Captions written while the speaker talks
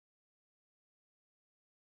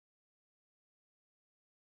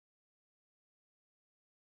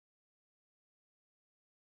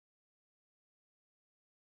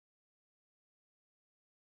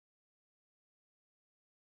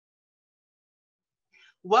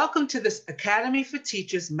Welcome to this Academy for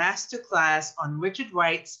Teachers masterclass on Richard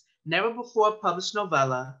Wright's never-before-published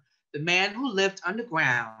novella, The Man Who Lived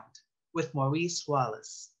Underground, with Maurice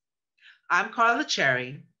Wallace. I'm Carla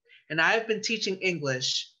Cherry, and I have been teaching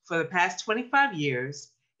English for the past 25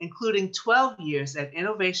 years, including 12 years at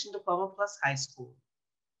Innovation Diploma Plus High School.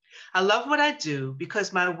 I love what I do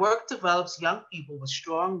because my work develops young people with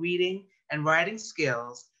strong reading and writing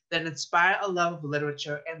skills that inspire a love of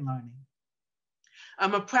literature and learning.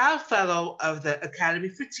 I'm a proud fellow of the Academy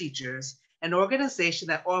for Teachers, an organization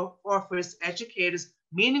that offers educators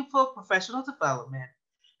meaningful professional development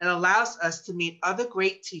and allows us to meet other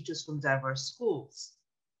great teachers from diverse schools.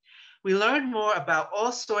 We learn more about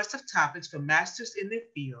all sorts of topics from masters in their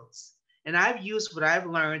fields, and I've used what I've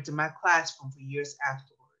learned in my classroom for years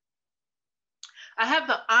afterward. I have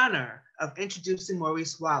the honor of introducing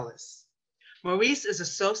Maurice Wallace. Maurice is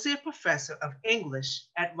Associate Professor of English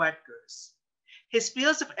at Rutgers. His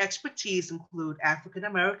fields of expertise include African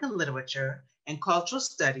American literature and cultural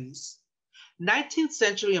studies, 19th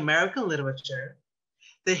century American literature,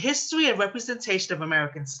 the history and representation of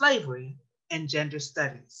American slavery, and gender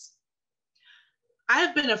studies. I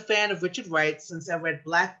have been a fan of Richard Wright since I read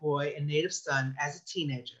Black Boy and Native Son as a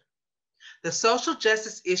teenager. The social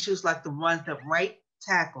justice issues like the ones that Wright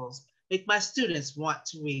tackles make my students want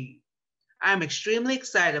to read. I am extremely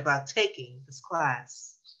excited about taking this class.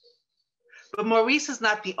 But Maurice is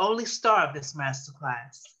not the only star of this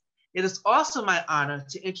masterclass. It is also my honor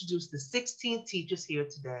to introduce the 16 teachers here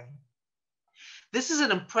today. This is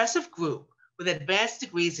an impressive group with advanced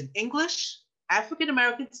degrees in English, African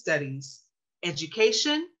American Studies,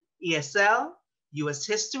 Education, ESL, US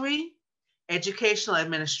History, Educational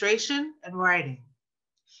Administration, and Writing.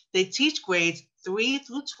 They teach grades 3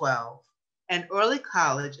 through 12 and early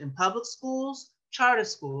college in public schools, charter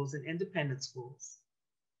schools, and independent schools.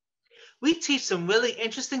 We teach some really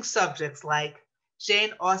interesting subjects like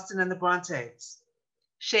Jane Austen and the Brontes,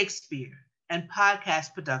 Shakespeare, and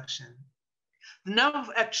podcast production. The number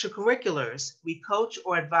of extracurriculars we coach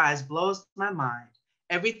or advise blows my mind,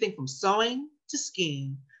 everything from sewing to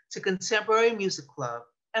skiing to contemporary music club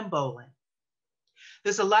and bowling.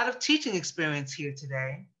 There's a lot of teaching experience here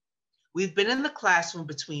today. We've been in the classroom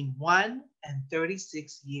between 1 and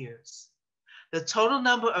 36 years. The total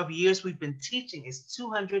number of years we've been teaching is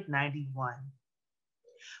 291.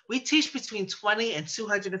 We teach between 20 and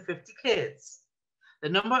 250 kids. The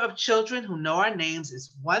number of children who know our names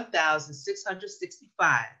is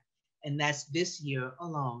 1,665, and that's this year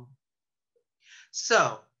alone.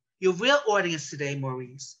 So, your real audience today,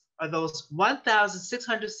 Maurice, are those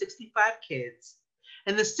 1,665 kids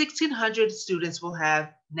and the 1,600 students we'll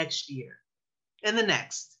have next year, and the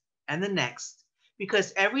next, and the next,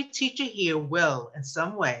 because every teacher here will, in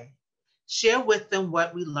some way, share with them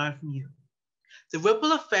what we learned from you. The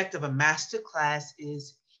ripple effect of a master class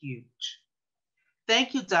is huge.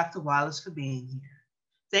 Thank you, Dr. Wallace, for being here.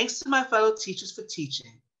 Thanks to my fellow teachers for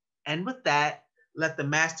teaching. And with that, let the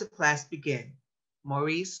master class begin.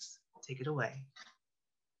 Maurice, take it away.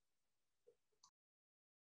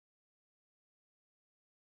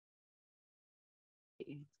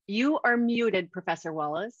 You are muted, Professor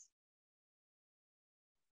Wallace.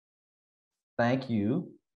 Thank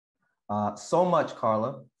you so much,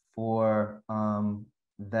 Carla, for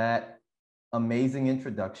that amazing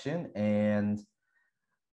introduction. And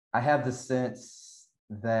I have the sense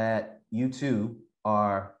that you too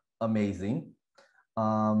are amazing.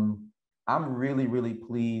 I'm really, really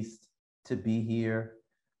pleased to be here.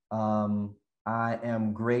 I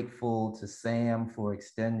am grateful to Sam for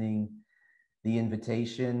extending the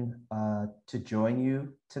invitation to join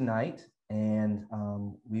you tonight. And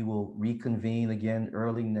we will reconvene again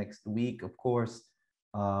early next week. Of course,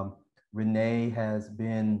 Renee has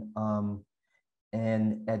been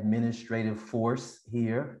an administrative force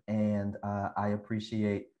here, and I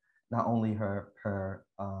appreciate not only her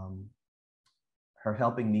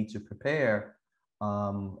helping me to prepare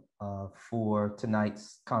for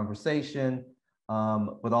tonight's conversation,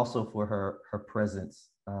 but also for her presence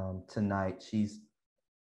tonight. She's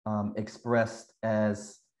expressed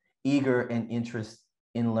as eager and interest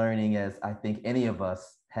in learning as I think any of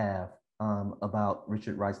us have about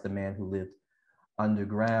Richard Wright's The Man Who Lived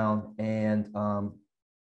Underground. And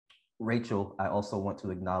Rachel, I also want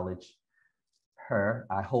to acknowledge her.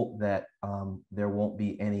 I hope that there won't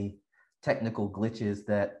be any technical glitches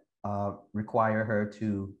that require her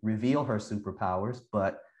to reveal her superpowers,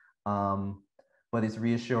 but it's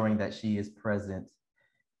reassuring that she is present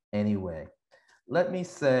anyway. Let me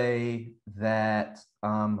say that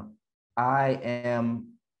I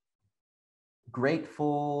am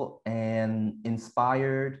grateful and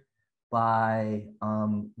inspired by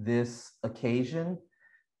this occasion,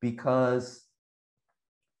 because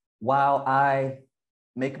while I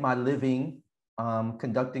make my living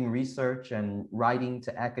conducting research and writing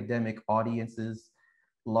to academic audiences,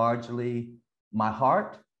 largely my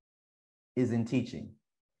heart is in teaching.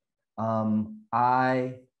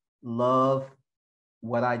 I love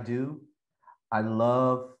what I do. I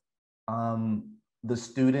love the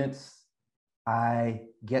students I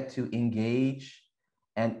get to engage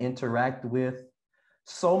and interact with,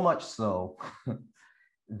 so much so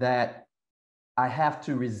that I have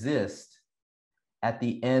to resist at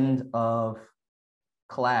the end of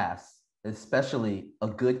class, especially a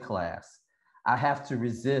good class. I have to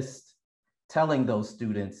resist telling those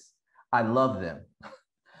students I love them.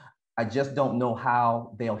 I just don't know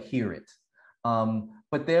how they'll hear it.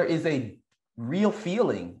 But there is a real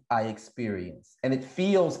feeling I experience, and it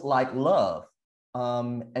feels like love.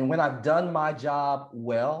 And when I've done my job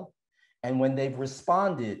well, and when they've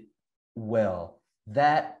responded well,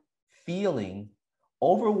 that feeling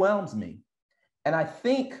overwhelms me. And I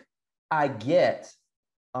think I get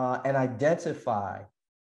and identify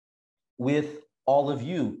with all of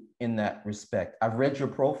you in that respect. I've read your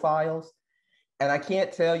profiles, and I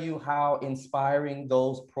can't tell you how inspiring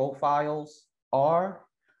those profiles are.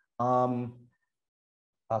 Carla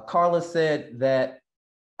said that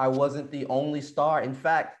I wasn't the only star. In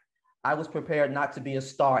fact, I was prepared not to be a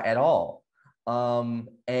star at all,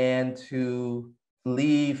 and to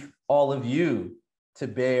leave all of you to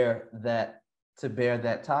bear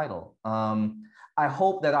that title. I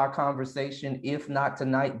hope that our conversation, if not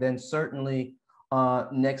tonight, then certainly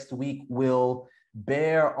next week, will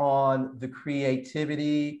bear on the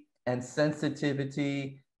creativity and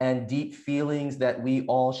sensitivity and deep feelings that we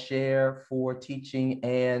all share for teaching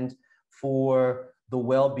and for the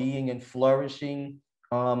well-being and flourishing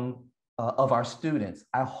of our students.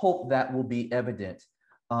 I hope that will be evident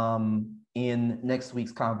in next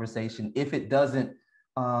week's conversation, if it doesn't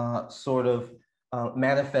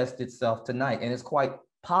manifest itself tonight. And it's quite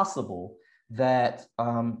possible that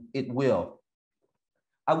it will.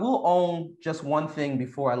 I will own just one thing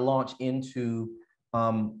before I launch into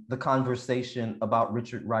the conversation about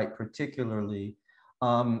Richard Wright particularly,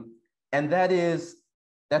 and that is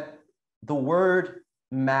that the word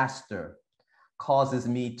master causes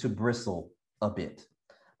me to bristle a bit.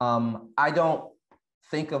 I don't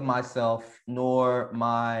think of myself, nor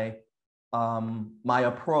my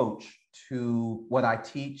approach to what I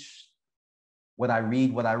teach, what I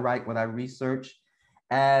read, what I write, what I research,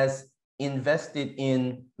 as invested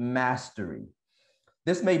in mastery.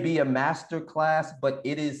 This may be a master class, but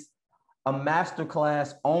it is a master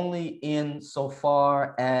class only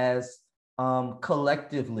insofar as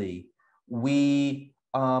collectively we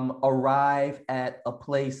arrive at a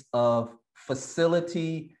place of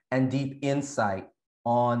facility and deep insight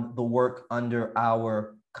on the work under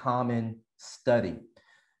our common study.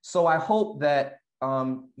 So I hope that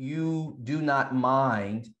you do not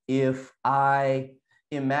mind if I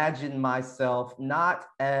imagine myself not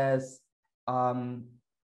as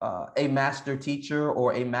a master teacher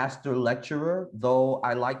or a master lecturer, though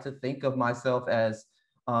I like to think of myself as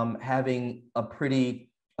having a pretty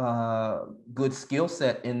good skill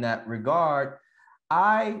set in that regard.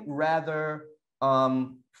 I rather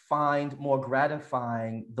find more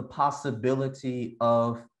gratifying the possibility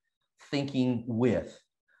of thinking with,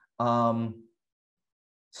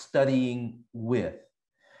 studying with.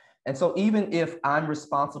 And so even if I'm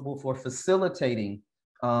responsible for facilitating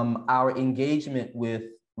our engagement with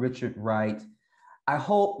Richard Wright, I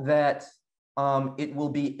hope that it will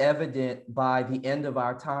be evident by the end of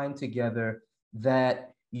our time together that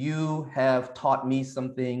you have taught me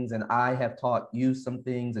some things, and I have taught you some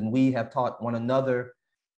things, and we have taught one another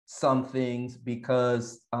some things,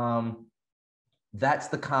 because that's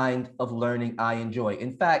the kind of learning I enjoy.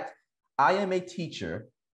 In fact, I am a teacher,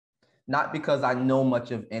 not because I know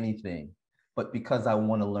much of anything, but because I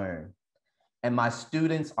want to learn. And my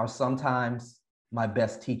students are sometimes my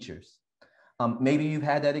best teachers. Maybe you've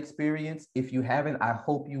had that experience. If you haven't, I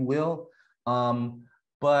hope you will.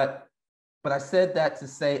 But I said that to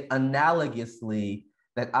say analogously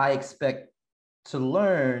that I expect to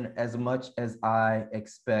learn as much as I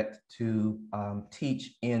expect to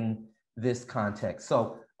teach in this context.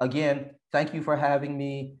 So again, thank you for having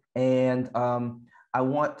me. And I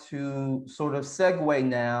want to sort of segue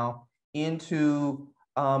now into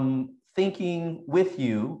thinking with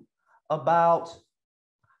you about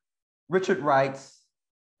Richard Wright's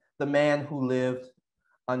The Man Who Lived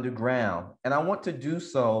Underground. And I want to do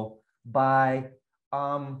so by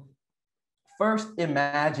first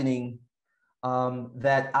imagining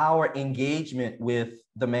that our engagement with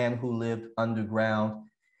the man who lived underground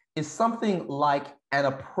is something like an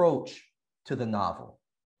approach to the novel.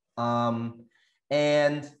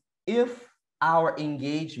 And if our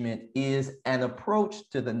engagement is an approach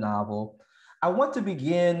to the novel, I want to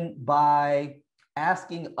begin by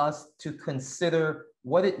asking us to consider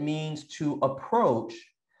what it means to approach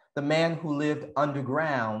the man who lived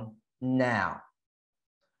underground now.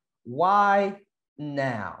 Why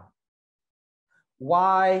now?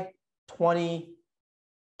 Why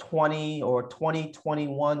 2020 or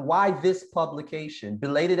 2021? Why this publication?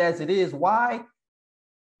 Belated as it is, why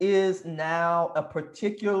is now a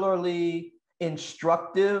particularly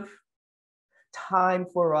instructive time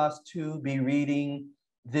for us to be reading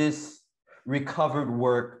this recovered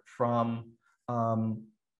work from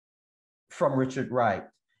Richard Wright?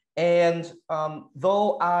 And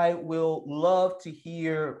though I will love to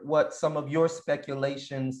hear what some of your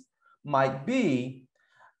speculations might be,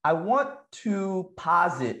 I want to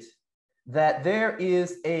posit that there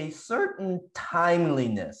is a certain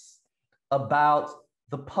timeliness about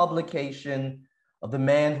the publication of The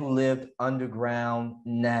Man Who Lived Underground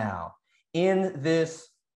now, in this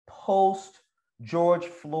post-George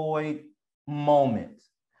Floyd moment.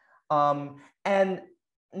 And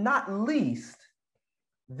not least,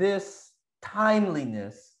 this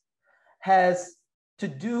timeliness has to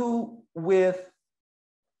do with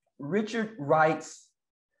Richard Wright's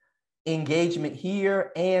engagement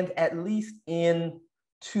here, and at least in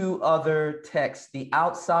two other texts, The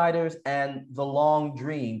Outsiders and The Long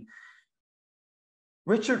Dream.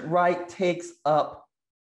 Richard Wright takes up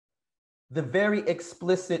the very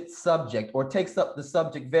explicit subject, or takes up the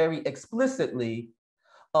subject very explicitly,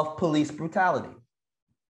 of police brutality.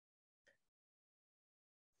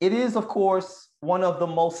 It is, of course, one of the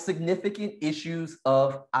most significant issues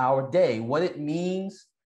of our day, what it means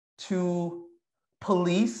to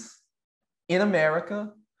police in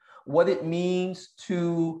America, what it means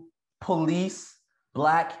to police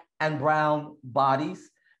Black and brown bodies,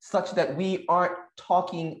 such that we aren't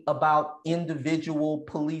talking about individual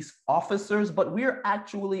police officers, but we're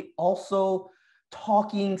actually also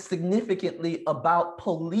talking significantly about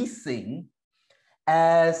policing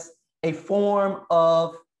as a form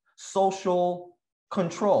of social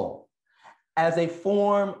control, as a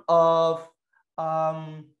form of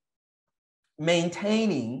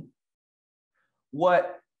maintaining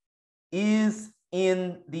what is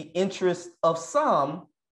in the interest of some,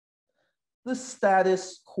 the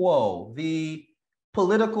status quo, the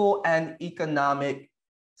political and economic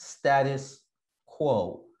status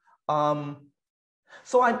quo.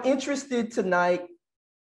 So I'm interested tonight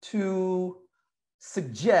to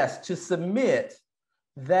suggest, to submit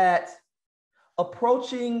that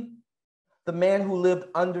approaching The Man Who Lived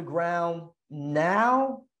Underground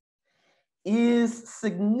now is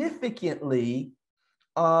significantly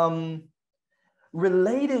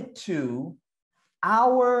related to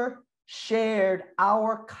our shared,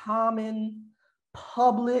 our common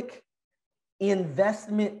public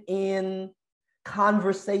investment in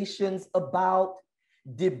conversations about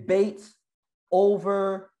debates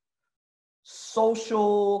over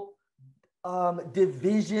social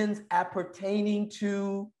divisions appertaining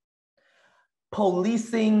to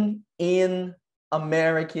policing in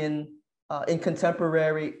in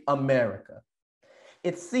contemporary America.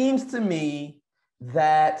 It seems to me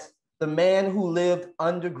that The Man Who Lived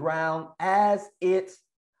Underground, as it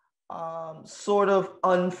sort of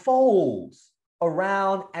unfolds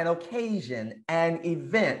around an occasion, an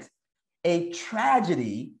event, a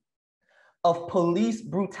tragedy of police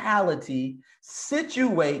brutality,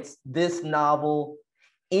 situates this novel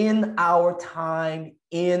in our time,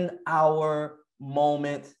 in our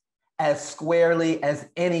moment, as squarely as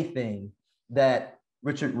anything that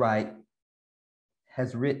Richard Wright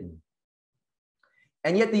has written.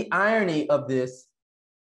 And yet the irony of this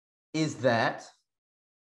is that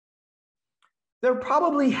there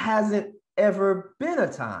probably hasn't ever been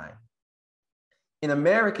a time in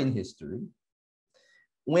American history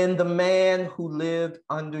when The Man Who Lived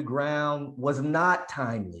Underground was not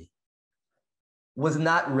timely, was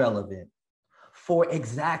not relevant for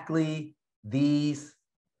exactly these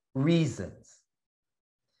reasons.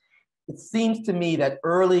 It seems to me that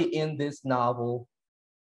early in this novel,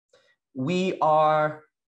 we are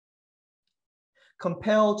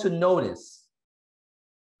compelled to notice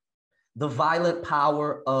the violent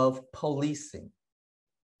power of policing.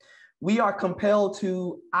 We are compelled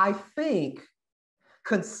to, I think,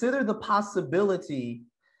 consider the possibility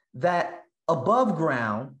that above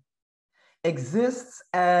ground exists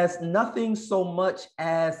as nothing so much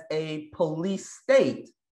as a police state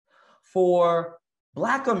for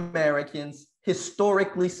Black Americans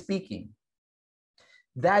historically speaking.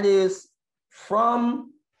 That is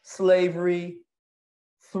from slavery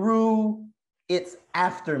through its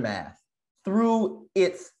aftermath, through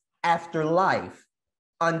its afterlife,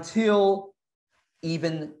 until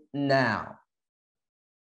even now.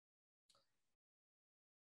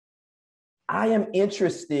 I am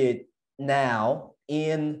interested now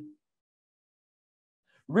in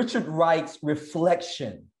Richard Wright's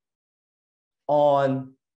reflection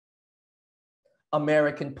on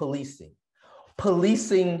American policing,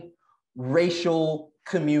 policing racial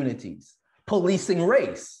communities, policing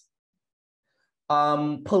race,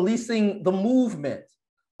 policing the movement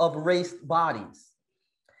of race bodies.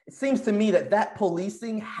 It seems to me that that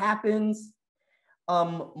policing happens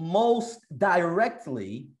most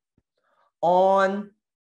directly on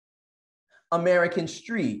American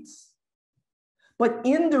streets, but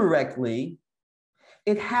indirectly,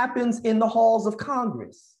 it happens in the halls of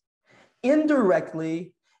Congress.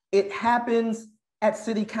 Indirectly, it happens at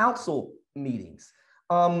city council meetings.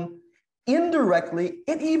 Indirectly,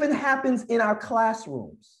 it even happens in our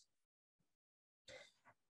classrooms.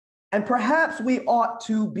 And perhaps we ought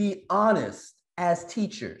to be honest as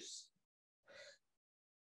teachers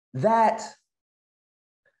that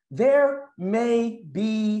there may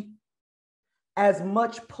be as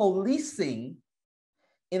much policing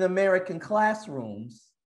in American classrooms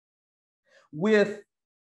with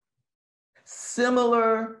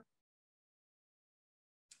similar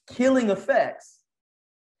killing effects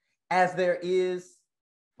as there is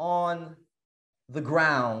on the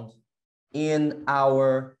ground in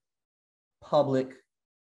our public,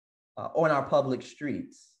 on our public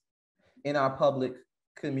streets, in our public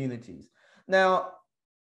communities. Now,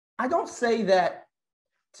 I don't say that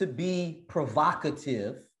to be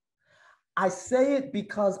provocative. I say it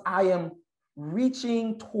because I am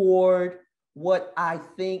reaching toward what I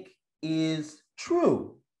think is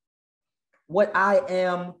true, what I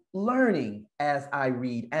am learning as I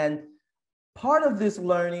read. And part of this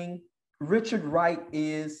learning, Richard Wright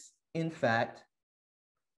is, in fact,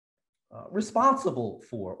 responsible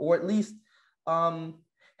for, or at least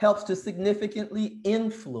helps to significantly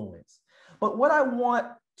influence. But what I want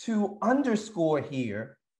to underscore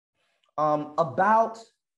here about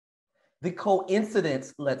the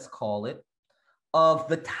coincidence, let's call it, of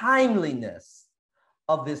the timeliness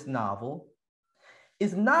of this novel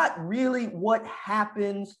is not really what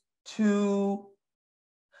happens to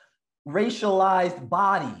racialized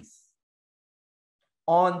bodies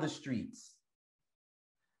on the streets.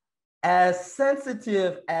 As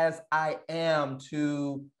sensitive as I am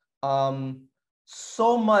to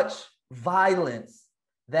so much violence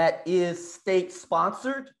that is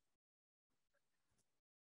state-sponsored,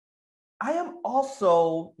 I am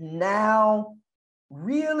also now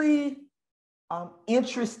really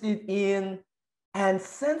interested in and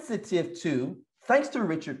sensitive to, thanks to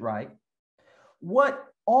Richard Wright, what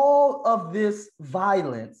all of this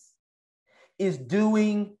violence is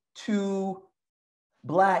doing to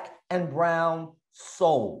Black and brown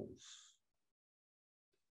souls.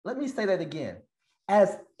 Let me say that again.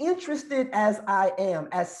 As interested as I am,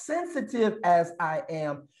 as sensitive as I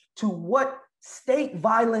am to what state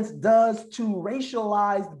violence does to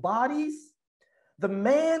racialized bodies, the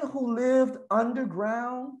man who lived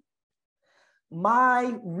underground,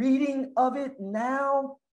 my reading of it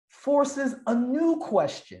now forces a new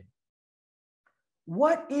question.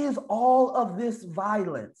 What is all of this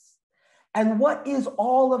violence and what is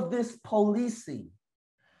all of this policing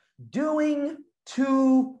doing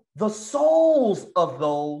to the souls of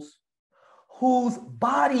those whose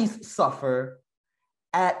bodies suffer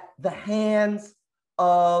at the hands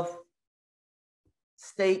of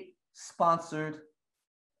state-sponsored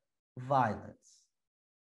violence?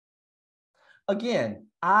 Again,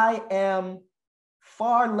 I am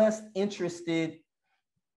far less interested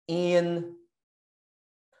in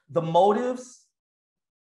the motives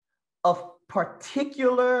of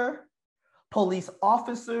particular police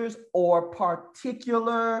officers or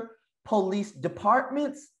particular police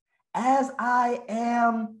departments as I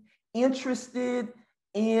am interested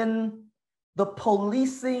in the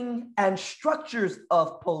policing and structures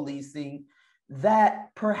of policing that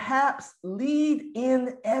perhaps lead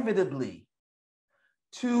inevitably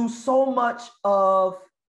to so much of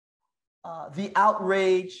the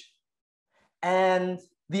outrage and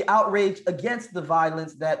the outrage against the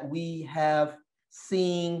violence that we have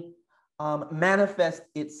seen manifest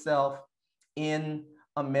itself in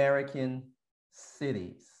American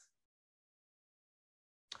cities.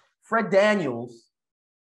 Fred Daniels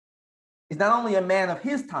is not only a man of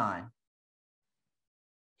his time,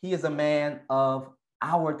 he is a man of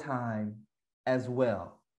our time as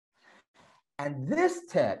well. And this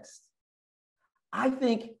text, I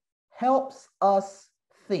think, helps us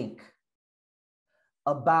think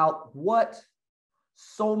about what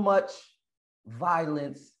so much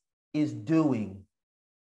violence is doing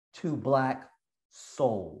to Black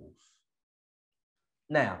souls.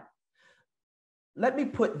 Now, let me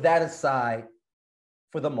put that aside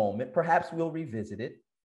for the moment. Perhaps we'll revisit it.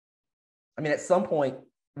 I mean, at some point,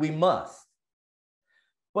 we must.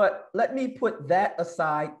 But let me put that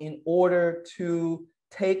aside in order to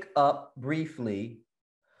take up briefly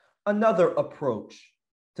another approach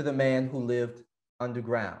to the man who lived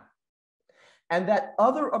underground. And that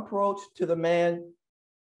other approach to the man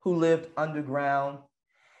who lived underground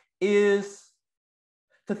is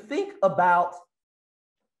to think about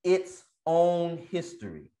its own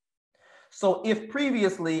history. So if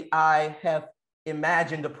previously I have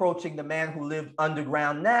imagined approaching the man who lived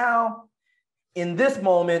underground now, in this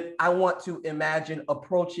moment, I want to imagine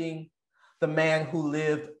approaching the man who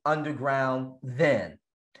lived underground then.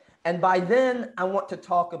 And by then, I want to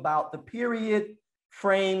talk about the period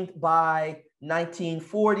framed by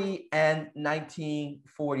 1940 and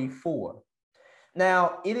 1944.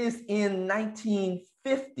 Now, it is in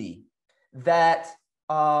 1950 that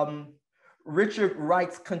Richard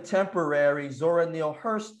Wright's contemporary, Zora Neale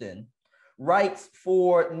Hurston, writes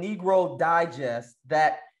for Negro Digest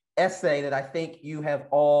that essay that I think you have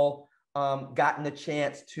all gotten a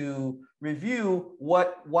chance to review,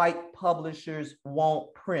 What White Publishers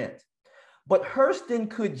Won't Print. But Hurston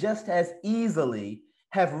could just as easily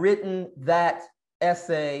have written that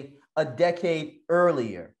essay a decade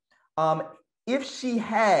earlier. If she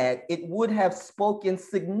had, it would have spoken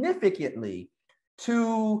significantly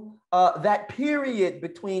to that period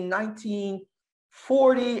between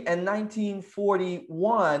 1940 and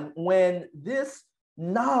 1941, when this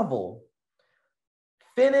novel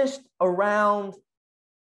finished around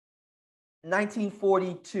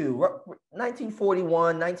 1942, 1941,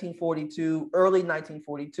 1942, early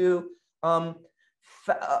 1942.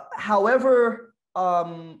 However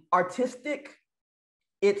artistic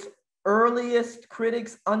its earliest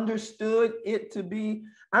critics understood it to be,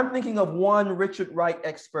 I'm thinking of one Richard Wright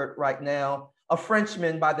expert right now, a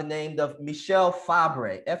Frenchman by the name of Michel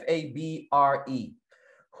Fabre, F-A-B-R-E,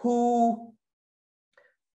 who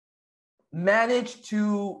managed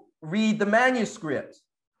to read the manuscript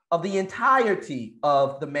of the entirety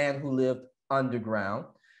of The Man Who Lived Underground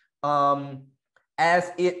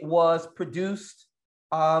as it was produced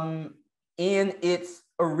in its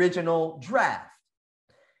original draft.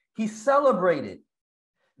 He celebrated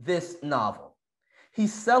this novel. He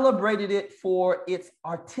celebrated it for its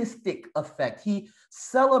artistic effect. He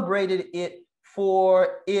celebrated it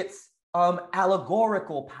for its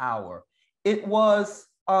allegorical power. It was,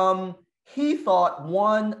 he thought,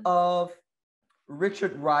 one of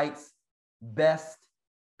Richard Wright's best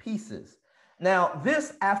pieces. Now,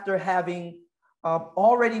 this after having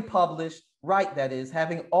already published, Wright that is,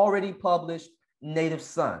 having already published Native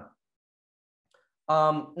Son.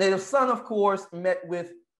 Native Son, of course, met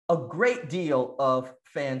with a great deal of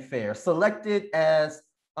fanfare, selected as,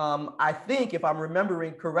 I think, if I'm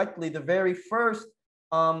remembering correctly, the very first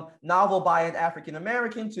novel by an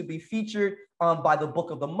African-American to be featured by the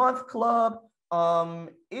Book of the Month Club.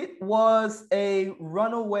 It was a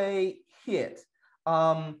runaway hit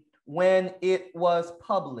when it was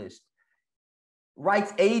published.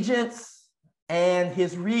 Wright's agents and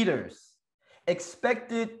his readers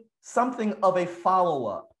expected something of a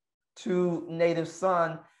follow-up to Native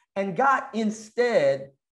Son and got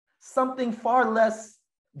instead something far less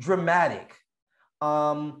dramatic,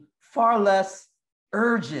 far less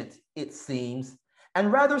urgent, it seems,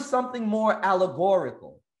 and rather something more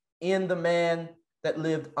allegorical in The Man That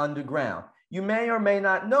Lived Underground. You may or may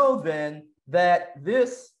not know then that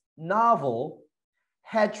this novel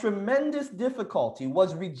had tremendous difficulty,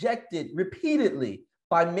 was rejected repeatedly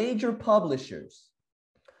by major publishers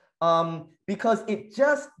because it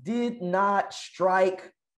just did not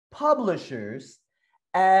strike publishers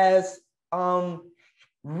as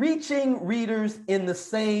reaching readers in the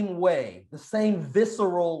same way, the same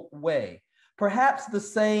visceral way, perhaps the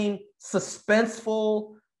same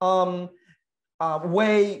suspenseful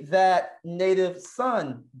way that Native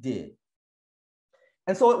Son did.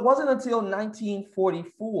 And so it wasn't until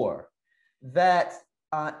 1944 that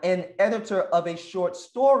an editor of a short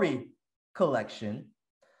story collection,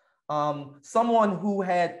 someone who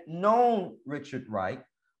had known Richard Wright,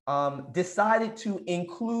 decided to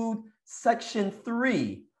include section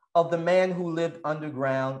 3 of The Man Who Lived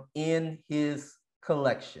Underground in his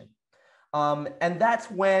collection. And that's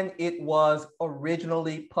when it was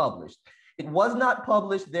originally published. It was not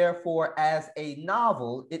published, therefore, as a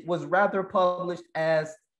novel. It was rather published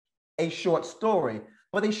as a short story,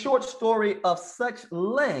 but a short story of such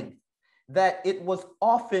length that it was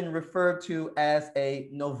often referred to as a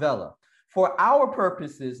novella. For our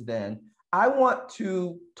purposes, then, I want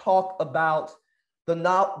to talk about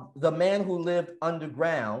the Man Who Lived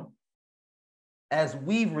Underground, as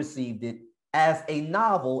we've received it, as a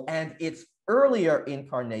novel, and its earlier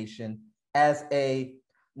incarnation as a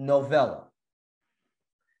novella.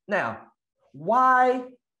 Now, why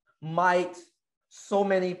might so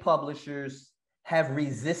many publishers have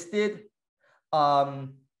resisted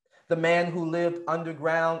The Man Who Lived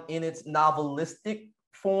Underground in its novelistic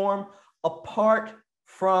form, apart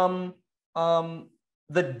from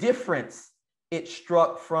the difference it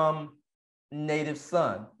struck from Native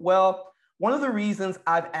Son? Well, one of the reasons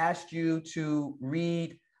I've asked you to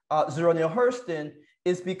read Zora Neale Hurston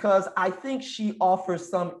is because I think she offers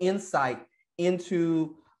some insight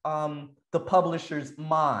into the publisher's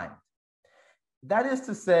mind. That is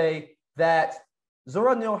to say that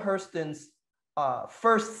Zora Neale Hurston's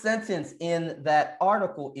first sentence in that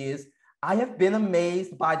article is, "I have been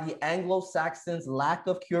amazed by the Anglo-Saxons' lack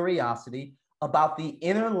of curiosity about the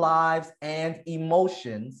inner lives and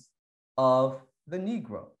emotions of the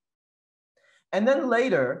Negro." And then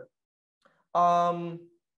later,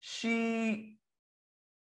 she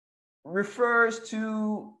refers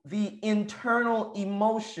to the internal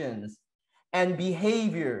emotions and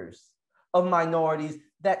behaviors of minorities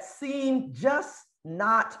that seem just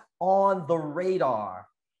not on the radar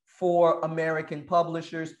for American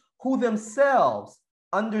publishers, who themselves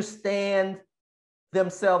understand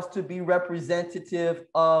themselves to be representative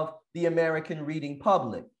of the American reading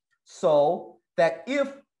public. So that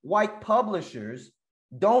if white publishers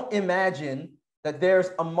don't imagine that there's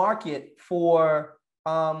a market for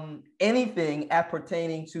anything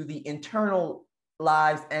appertaining to the internal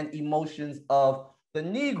lives and emotions of the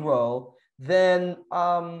Negro, then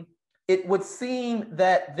it would seem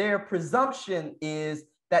that their presumption is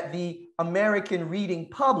that the American reading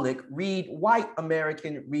public, white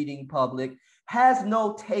American reading public, has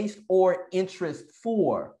no taste or interest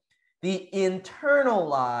for the internal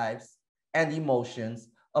lives and emotions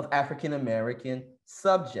of African American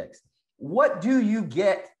subjects. What do you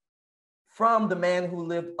get from The Man Who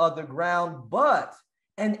Lived Underground but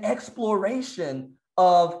an exploration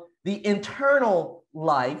of the internal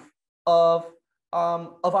life of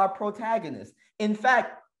our protagonist? In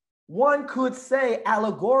fact, one could say,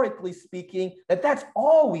 allegorically speaking, that that's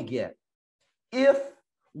all we get. If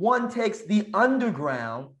one takes the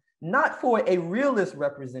underground, not for a realist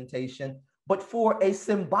representation, but for a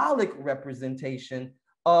symbolic representation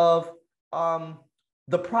of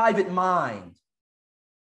the private mind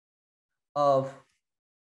of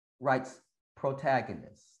Wright's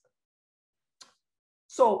protagonist.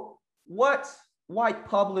 So what white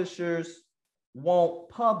publishers won't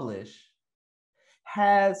publish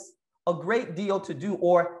has a great deal to do,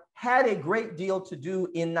 or had a great deal to do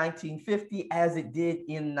in 1950, as it did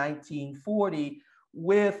in 1940,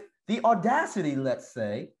 with the audacity, let's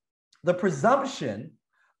say, the presumption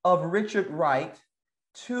of Richard Wright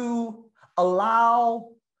to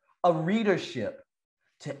allow a readership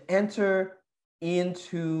to enter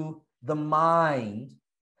into the mind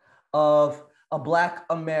of a Black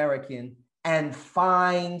American and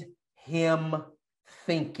find him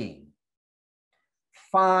thinking.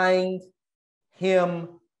 Find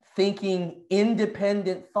him thinking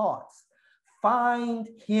independent thoughts. Find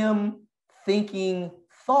him thinking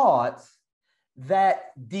thoughts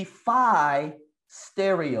that defy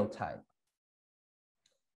stereotype.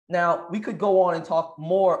 Now, we could go on and talk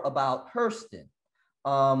more about Hurston,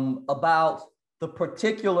 about the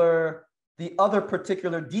other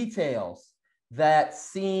particular details that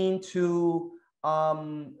seem to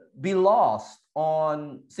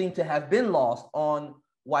seem to have been lost on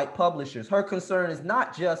white publishers. Her concern is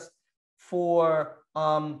not just for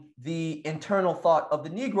the internal thought of the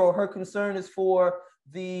Negro. Her concern is for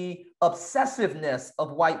the obsessiveness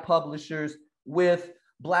of white publishers with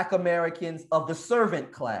Black Americans of the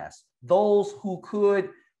servant class, those who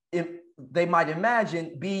could, if they might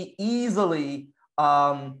imagine, be easily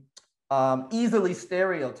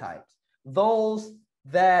stereotyped, those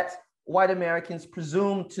that white Americans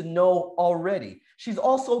presume to know already. She's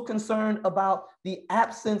also concerned about the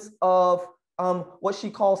absence of what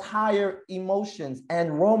she calls higher emotions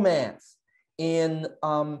and romance in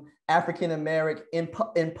African American,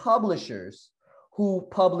 in publishers who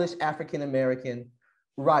publish African American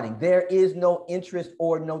writing. There is no interest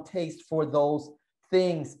or no taste for those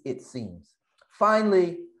things, it seems.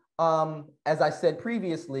 Finally, as I said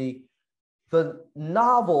previously, The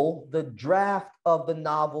novel, the draft of the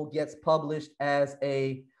novel gets published as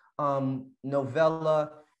a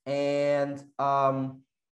novella, and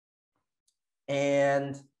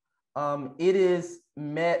it is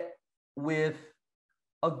met with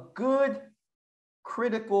a good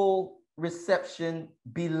critical reception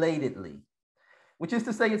belatedly, which is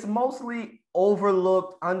to say it's mostly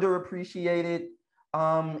overlooked, underappreciated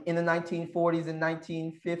in the 1940s and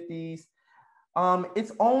 1950s.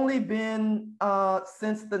 It's only been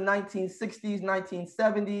since the 1960s,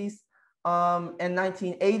 1970s, and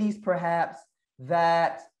 1980s perhaps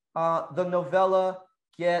that the novella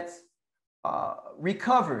gets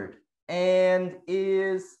recovered and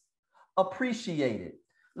is appreciated.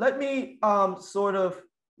 Let me sort of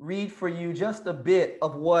read for you just a bit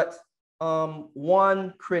of what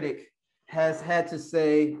one critic has had to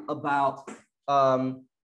say about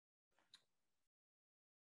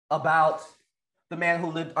The Man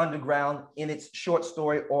Who Lived Underground in its short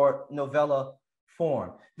story or novella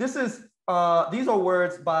form. These are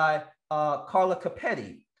words by Carla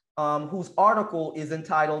Capetti, whose article is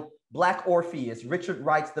entitled Black Orpheus, Richard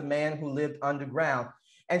Wright's The Man Who Lived Underground.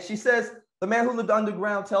 And she says, The Man Who Lived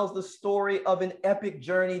Underground tells the story of an epic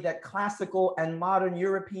journey that classical and modern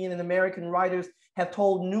European and American writers have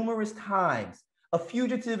told numerous times. A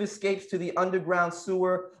fugitive escapes to the underground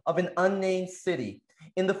sewer of an unnamed city.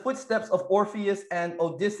 In the footsteps of Orpheus and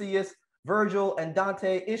Odysseus, Virgil and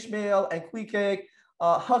Dante, Ishmael and Queequeg,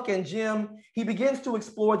 Huck and Jim, he begins to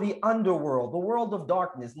explore the underworld, the world of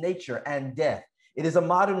darkness, nature, and death. It is a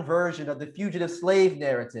modern version of the fugitive slave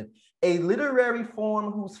narrative, a literary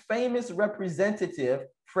form whose famous representative,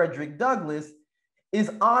 Frederick Douglass,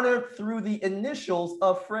 is honored through the initials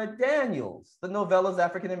of Fred Daniels, the novella's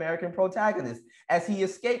African-American protagonist, as he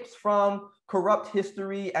escapes from corrupt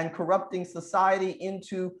history and corrupting society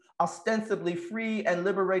into ostensibly free and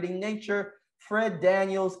liberating nature. Fred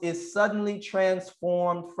Daniels is suddenly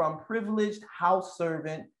transformed from privileged house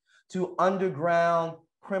servant to underground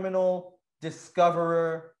criminal,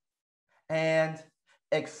 discoverer, and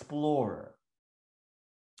explorer.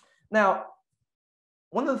 Now,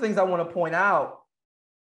 one of the things I want to point out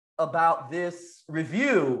about this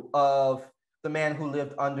review of The Man Who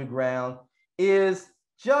Lived Underground is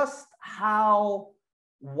just how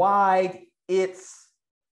wide its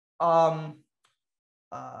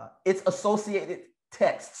associated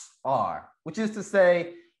texts are, which is to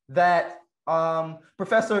say that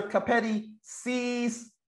Professor Capetti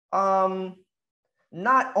sees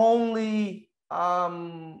not only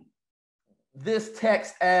this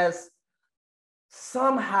text as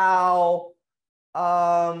somehow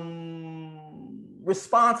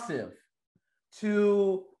responsive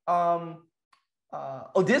to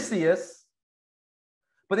Odysseus,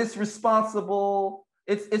 but it's responsive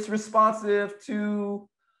to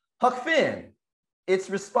Huck Finn. It's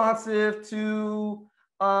responsive to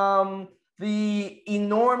the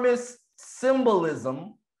enormous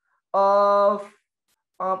symbolism of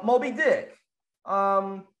Moby Dick.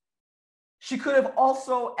 She could have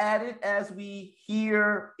also added, as we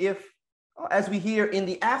hear in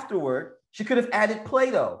the afterword, she could have added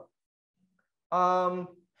Plato.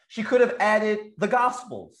 She could have added the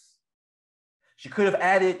Gospels. She could have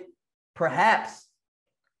added, perhaps,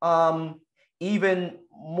 even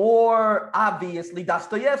more obviously,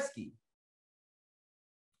 Dostoevsky.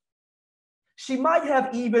 She might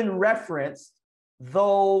have even referenced,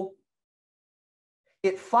 though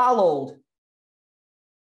it followed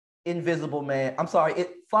it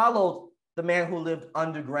followed The Man Who Lived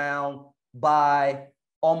Underground by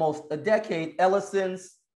almost a decade,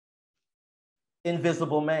 Ellison's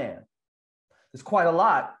Invisible Man. There's quite a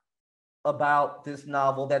lot about this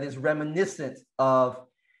novel that is reminiscent of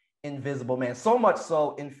Invisible Man. So much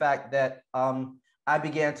so, in fact, that I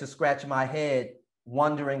began to scratch my head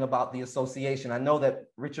wondering about the association. I know that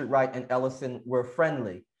Richard Wright and Ellison were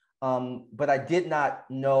friendly, but I did not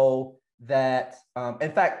know that,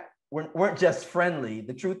 in fact, weren't just friendly.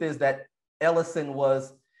 The truth is that Ellison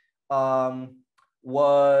was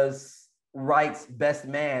Wright's best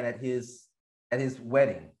man at his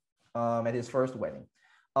wedding, at his first wedding.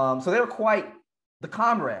 So they were quite the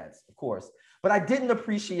comrades, of course. But I didn't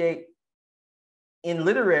appreciate, in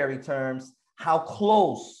literary terms, how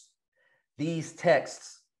close these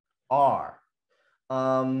texts are.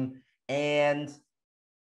 And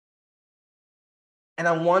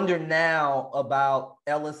I wonder now about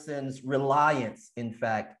Ellison's reliance, in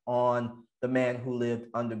fact, on The Man Who Lived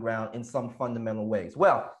Underground in some fundamental ways.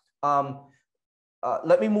 Well,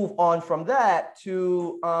 let me move on from that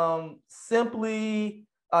to simply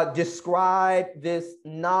describe this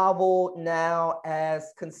novel now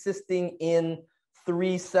as consisting in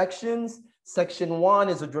 3 sections. Section 1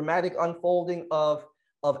 is a dramatic unfolding of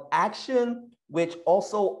action, which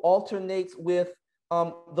also alternates with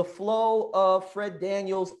the flow of Fred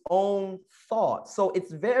Daniels' own thought. So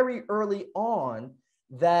it's very early on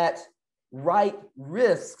that Wright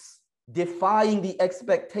risks defying the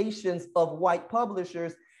expectations of white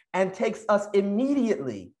publishers and takes us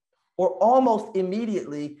immediately, or almost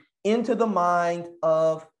immediately, into the mind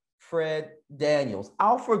of Fred Daniels.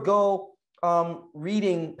 I'll forgo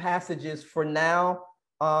reading passages for now,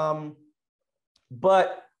 but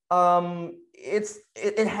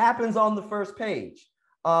it happens on the first page,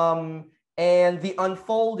 and the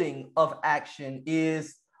unfolding of action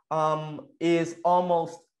is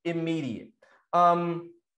almost immediate, and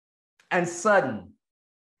sudden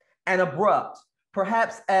and abrupt,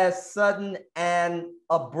 perhaps as sudden and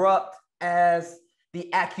abrupt as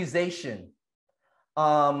the accusation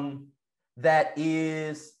that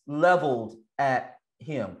is leveled at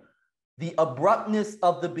him. The abruptness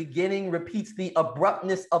of the beginning repeats the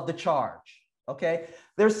abruptness of the charge. Okay,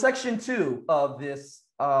 there's section 2 of this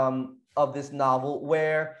novel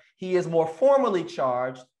where he is more formally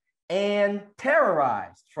charged and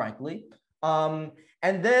terrorized, frankly, and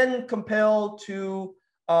then compelled to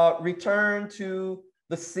return to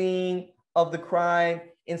the scene of the crime.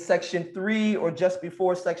 In section 3, or just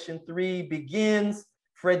before section 3 begins,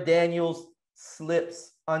 Fred Daniels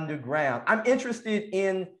slips underground. I'm interested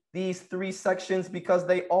in these 3 sections because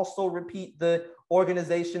they also repeat the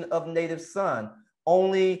organization of Native Son.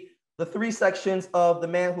 Only the 3 sections of The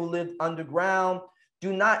Man Who Lived Underground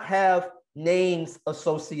do not have names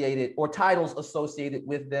associated or titles associated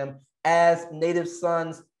with them as Native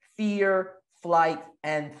Son's Fear, Flight,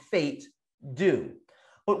 and Fate do.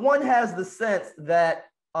 But one has the sense that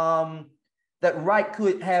that Wright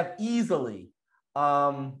could have easily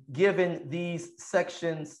given these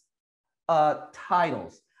sections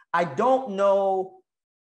titles. I don't know,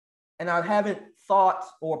 and I haven't thought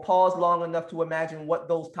or paused long enough to imagine what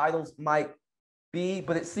those titles might be,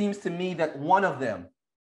 but it seems to me that one of them,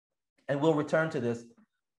 and we'll return to this,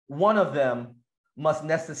 one of them must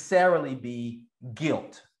necessarily be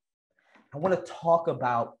guilt. I want to talk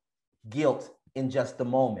about guilt in just a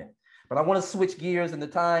moment, but I want to switch gears in the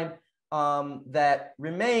time that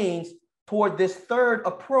remains toward this third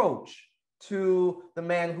approach to The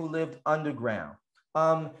Man Who Lived Underground.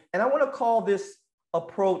 And I want to call this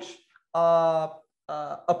approach a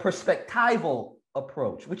perspectival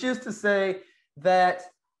approach, which is to say that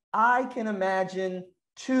I can imagine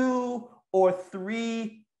 2 or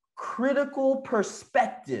 3 critical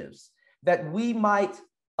perspectives that we might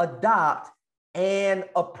adopt and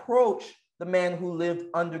approach The Man Who Lived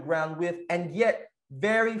Underground with, and yet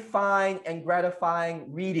very fine and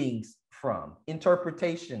gratifying readings from,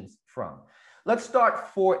 interpretations from. Let's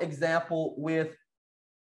start, for example, with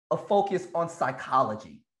a focus on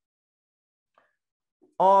psychology.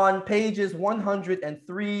 On pages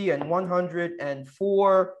 103 and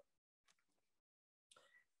 104,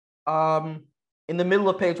 in the middle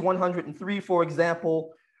of page 103, for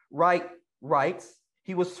example, Wright writes,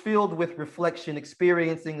 "He was filled with reflection,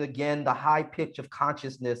 experiencing again the high pitch of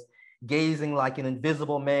consciousness, gazing like an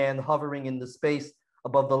invisible man hovering in the space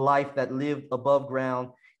above the life that lived above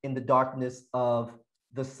ground in the darkness of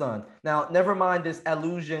the sun." Now, never mind this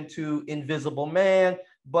allusion to invisible man,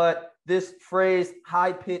 but this phrase,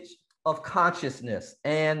 high pitch of consciousness.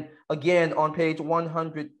 And again, on page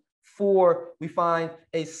 104, we find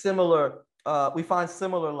similar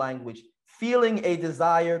language. Feeling a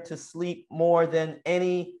desire to sleep more than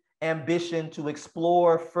any ambition to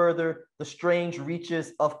explore further the strange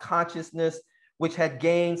reaches of consciousness which had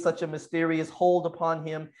gained such a mysterious hold upon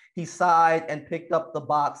him, he sighed and picked up the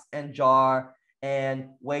box and jar and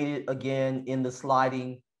waited again in the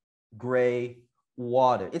sliding gray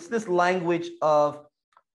water. It's this language of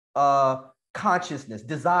consciousness,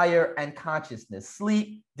 desire and consciousness,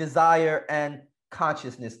 sleep, desire, and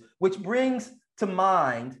consciousness, which brings to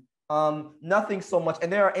mind nothing so much,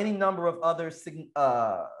 and there are any number of other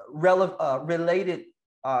related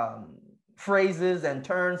phrases and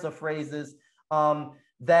turns of phrases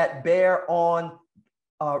that bear on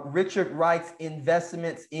Richard Wright's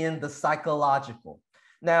investments in the psychological.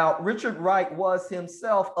 Now, Richard Wright was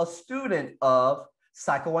himself a student of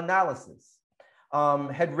psychoanalysis,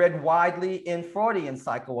 had read widely in Freudian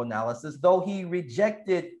psychoanalysis, though he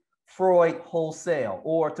rejected Freud wholesale,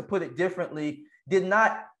 or to put it differently, did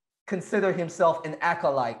not consider himself an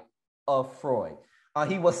acolyte of Freud.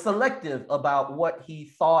 He was selective about what he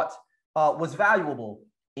thought was valuable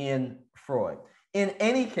in Freud. In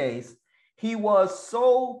any case, he was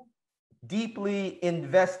so deeply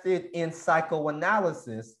invested in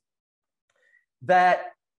psychoanalysis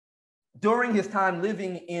that during his time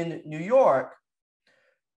living in New York,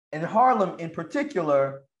 in Harlem in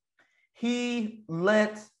particular, he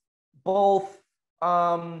lent both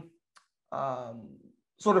sort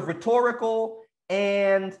of rhetorical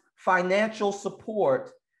and financial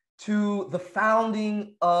support to the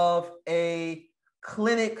founding of a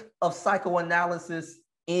clinic of psychoanalysis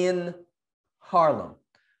in Harlem.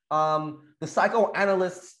 The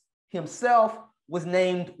psychoanalyst himself was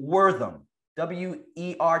named Wortham,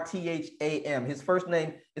 W-E-R-T-H-A-M. His first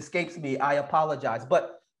name escapes me, I apologize.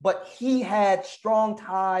 But he had strong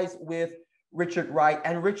ties with Richard Wright,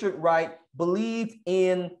 and Richard Wright believed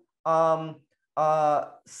in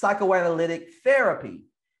psychoanalytic therapy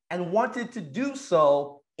and wanted to do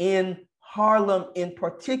so in Harlem in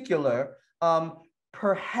particular,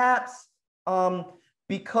 perhaps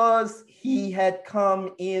because he had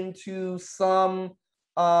come into some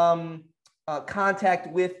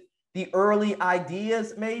contact with the early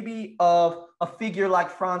ideas maybe of a figure like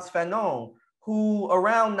Frantz Fanon, who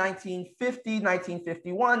around 1950,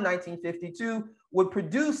 1951, 1952 would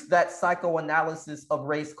produce that psychoanalysis of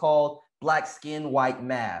race called Black Skin, White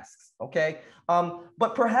Masks, okay?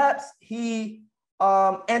 But perhaps he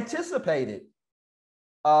anticipated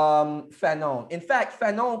Fanon. In fact,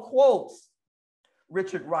 Fanon quotes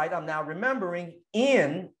Richard Wright, I'm now remembering,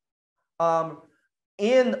 in Black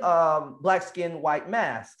Skin, White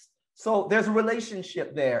Masks. So there's a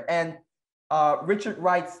relationship there. And Richard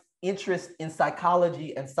Wright's interest in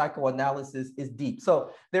psychology and psychoanalysis is deep.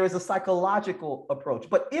 So there is a psychological approach.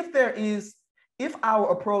 But if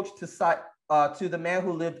our approach to The Man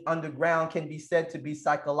Who Lived Underground can be said to be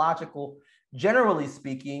psychological, generally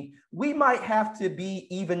speaking, we might have to be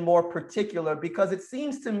even more particular, because it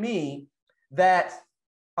seems to me that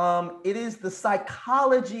it is the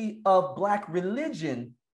psychology of Black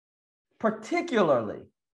religion, particularly,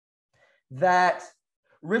 that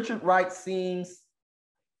Richard Wright seems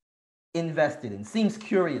invested in, seems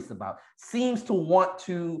curious about, seems to want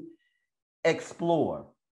to explore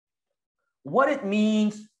what it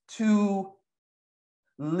means to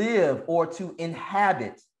live or to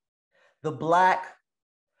inhabit the Black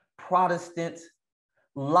Protestant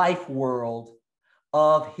life world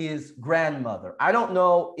of his grandmother. I don't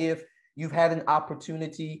know if you've had an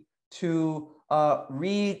opportunity to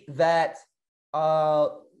read that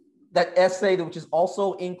essay, which is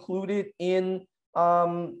also included in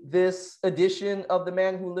this edition of The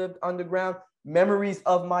Man Who Lived Underground, Memories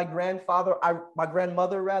of My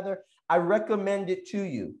Grandmother rather. I recommend it to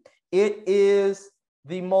you. It is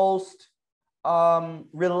the most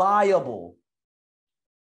reliable,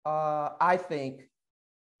 I think,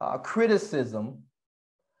 criticism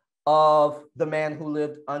of The Man Who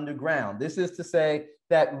Lived Underground. This is to say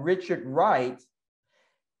that Richard Wright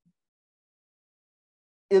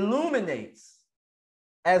illuminates,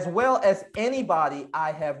 as well as anybody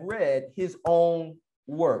I have read, his own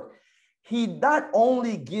work. He not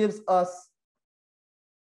only gives us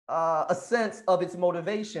a sense of its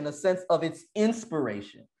motivation, a sense of its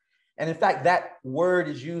inspiration. And in fact, that word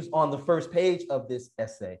is used on the first page of this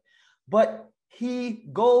essay. But he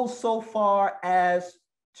goes so far as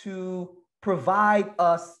to provide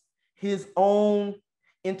us his own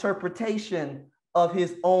interpretation of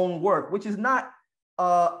his own work, which is not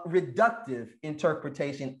a reductive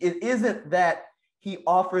interpretation. It isn't that he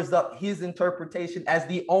offers up his interpretation as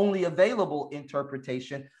the only available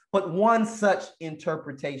interpretation, but one such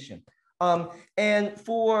interpretation. And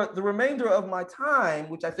for the remainder of my time,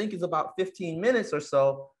 which I think is about 15 minutes or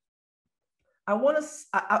so, I want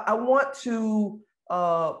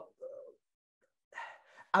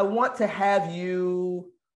to have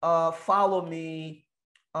you follow me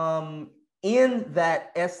in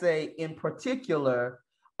that essay in particular,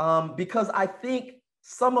 because I think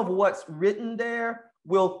some of what's written there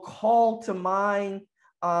will call to mind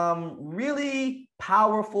really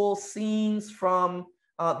powerful scenes from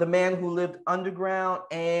The Man Who Lived Underground.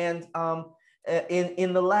 And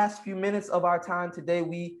in the last few minutes of our time today,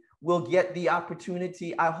 we will get the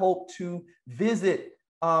opportunity, I hope, to visit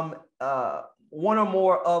one or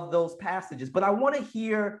more of those passages. But I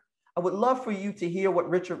would love for you to hear what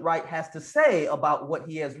Richard Wright has to say about what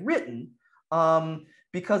he has written,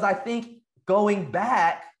 because I think going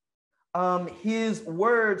back, his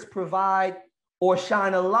words provide or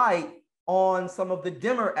shine a light on some of the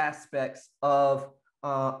dimmer aspects of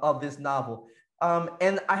this novel.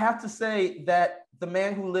 And I have to say that The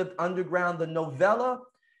Man Who Lived Underground, the novella,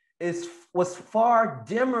 was far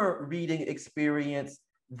dimmer reading experience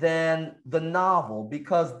than the novel,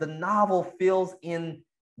 because the novel fills in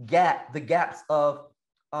the gaps of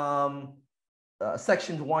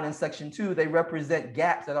sections 1 and section 2. They represent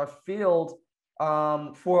gaps that are filled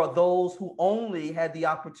for those who only had the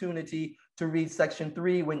opportunity to read section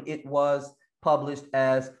 3 when it was published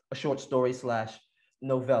as a short story /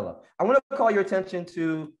 novella. I want to call your attention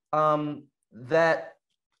to that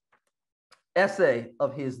essay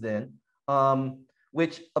of his then,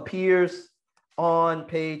 which appears on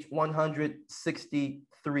page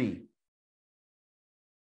 163.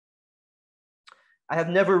 I have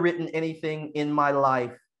never written anything in my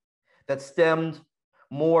life that stemmed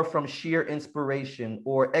more from sheer inspiration,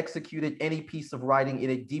 or executed any piece of writing in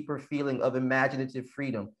a deeper feeling of imaginative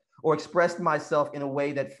freedom, or expressed myself in a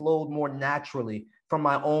way that flowed more naturally from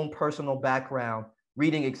my own personal background,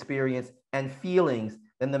 reading experience, and feelings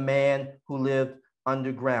than the man who lived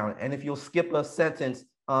underground. And if you'll skip a sentence,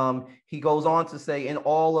 he goes on to say, in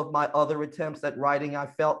all of my other attempts at writing, I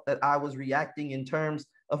felt that I was reacting in terms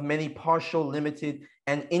of many partial, limited,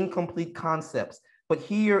 and incomplete concepts. But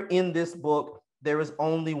here in this book, there is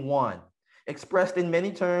only one, expressed in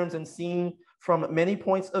many terms and seen from many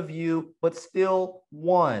points of view, but still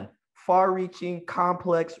one, far-reaching,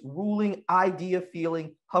 complex, ruling idea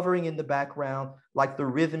feeling hovering in the background like the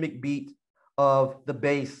rhythmic beat of the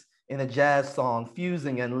bass in a jazz song,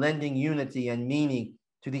 fusing and lending unity and meaning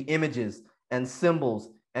to the images and symbols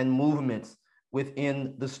and movements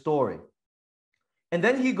within the story. And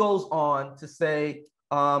then he goes on to say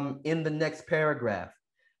in the next paragraph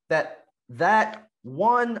that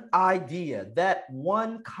one idea, that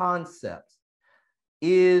one concept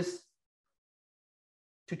is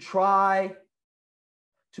to try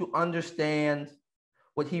to understand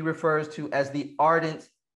what he refers to as the ardent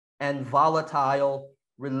and volatile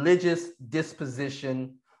religious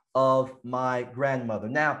disposition of my grandmother.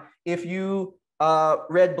 Now, if you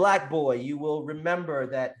read Black Boy, you will remember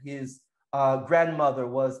that his grandmother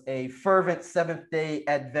was a fervent Seventh-day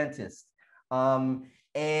Adventist,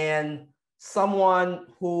 and someone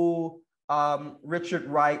who Richard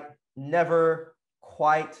Wright never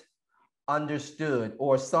quite understood,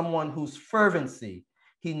 or someone whose fervency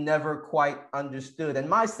he never quite understood. And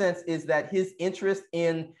my sense is that his interest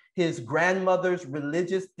in his grandmother's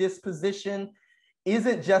religious disposition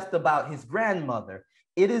isn't just about his grandmother.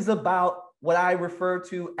 It is about what I refer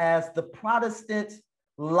to as the Protestant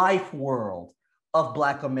life world of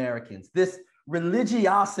Black Americans, this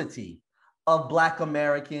religiosity of Black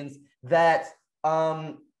Americans that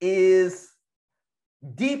is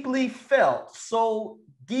deeply felt, so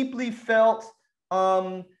deeply felt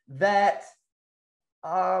that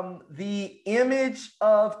the image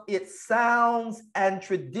of its sounds and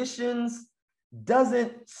traditions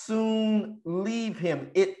doesn't soon leave him.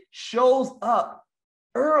 It shows up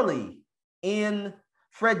early in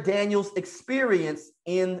Fred Daniels' experience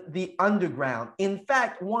in the underground. In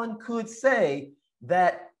fact, one could say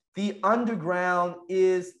that the underground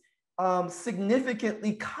is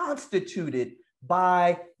significantly constituted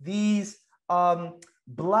by these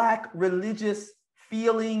Black religious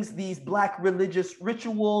feelings, these Black religious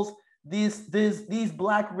rituals, these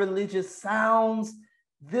Black religious sounds,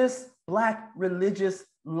 this Black religious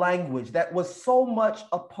language that was so much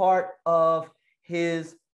a part of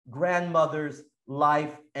his grandmother's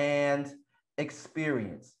life and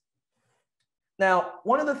experience. Now,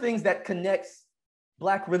 one of the things that connects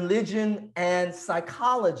Black religion and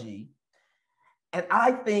psychology, and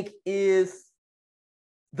I think is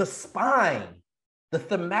the spine, the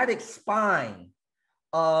thematic spine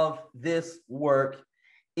of this work,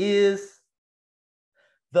 is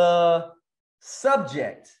the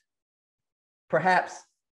subject, perhaps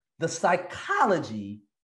the psychology,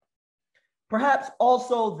 perhaps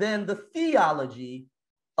also then the theology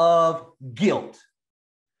of guilt.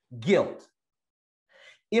 Guilt.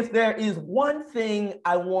 If there is one thing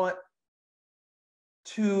I want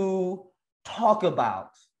to talk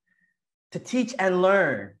about, to teach and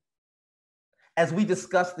learn as we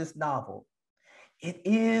discuss this novel, it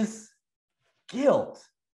is guilt.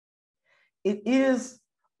 It is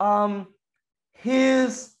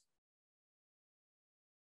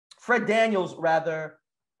Fred Daniels, rather,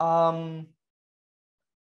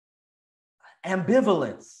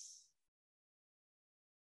 ambivalence,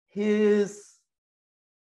 his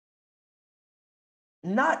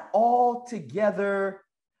not altogether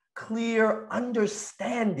clear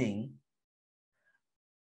understanding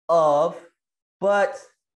of, but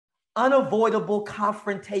unavoidable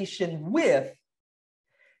confrontation with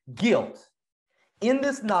guilt. In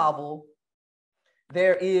this novel,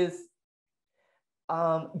 there is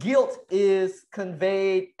guilt is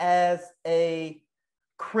conveyed as a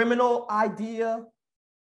criminal idea,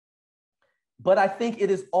 but I think it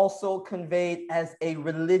is also conveyed as a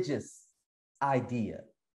religious idea.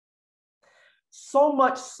 So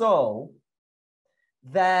much so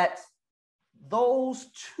that those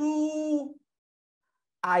two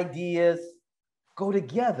ideas go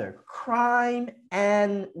together, crime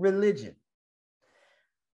and religion.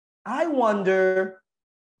 I wonder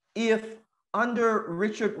if under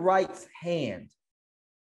Richard Wright's hand,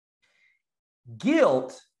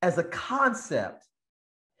 guilt as a concept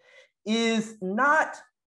is not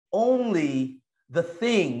only the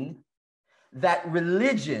thing that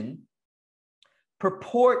religion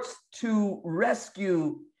purports to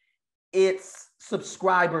rescue its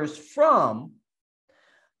subscribers from,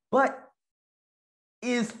 but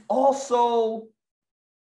is also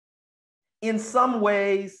in some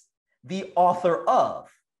ways the author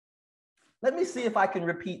of. Let me see if I can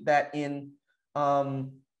repeat that in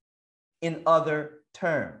other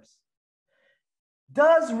terms.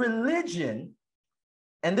 Does religion,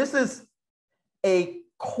 and this is a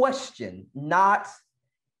question, not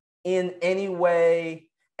in any way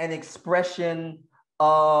an expression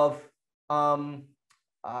of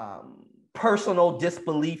personal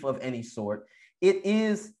disbelief of any sort. It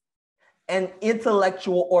is an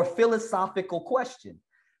intellectual or philosophical question.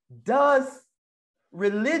 Does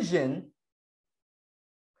religion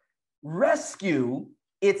rescue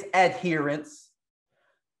its adherents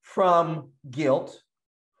from guilt,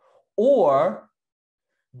 or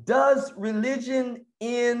does religion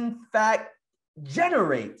in fact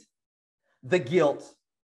generate the guilt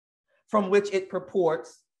from which it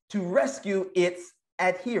purports to rescue its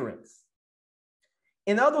adherents?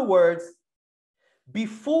 In other words,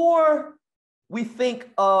 before we think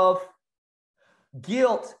of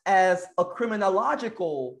guilt as a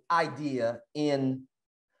criminological idea in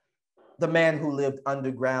The Man Who Lived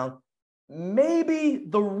Underground, maybe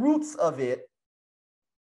the roots of it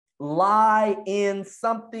lie in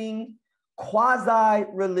something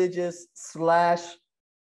quasi-religious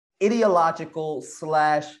 / ideological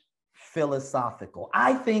 / philosophical.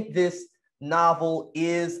 I think this novel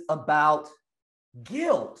is about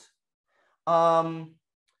guilt.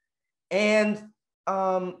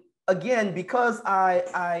 Again, because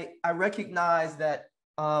I recognize that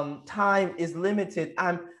time is limited,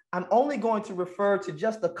 I'm only going to refer to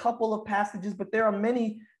just a couple of passages, but there are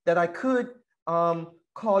many that I could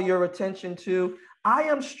call your attention to. I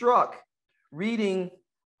am struck reading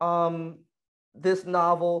this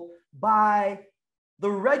novel by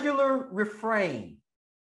the regular refrain.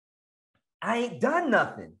 I ain't done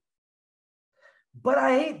nothing, but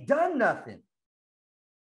I ain't done nothing.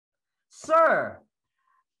 Sir,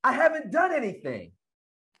 I haven't done anything.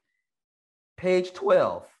 Page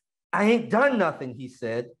 12. I ain't done nothing, he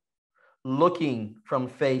said, looking from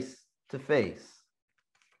face to face.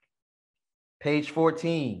 Page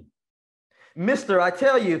 14. Mister, I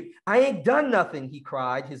tell you, I ain't done nothing, he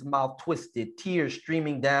cried, his mouth twisted, tears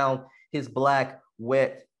streaming down his black,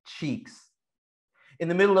 wet cheeks. In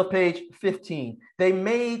the middle of page 15, they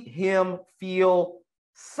made him feel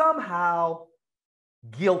somehow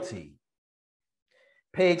guilty.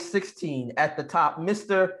 Page 16 at the top,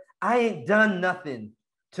 Mister, I ain't done nothing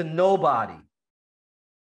to nobody.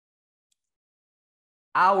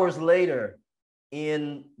 Hours later,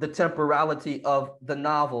 in the temporality of the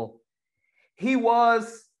novel, he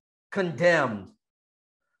was condemned,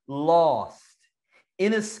 lost,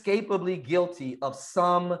 inescapably guilty of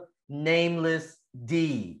some nameless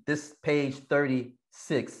deed. This page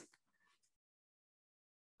 36.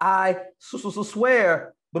 I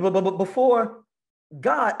swear before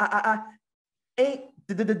God, I ain't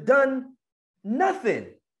done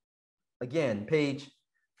nothing. Again, page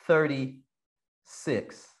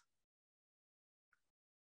 36.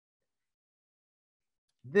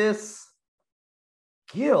 This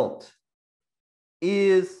guilt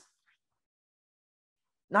is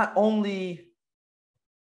not only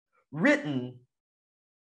written,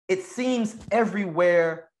 it seems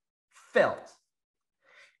everywhere felt.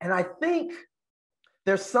 And I think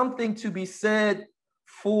there's something to be said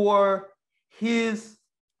for his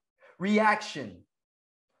reaction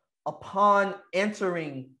upon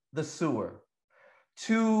entering the sewer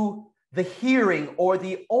to the hearing or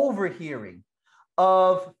the overhearing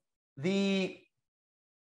of the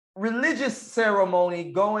religious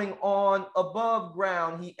ceremony going on above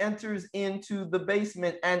ground. He enters into the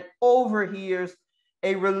basement and overhears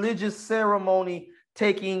a religious ceremony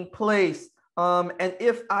taking place. And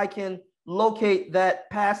if I can locate that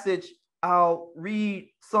passage, I'll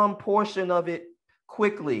read some portion of it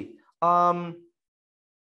quickly.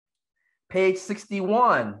 Page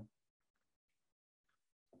 61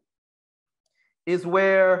 is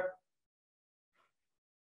where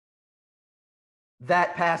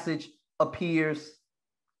that passage appears.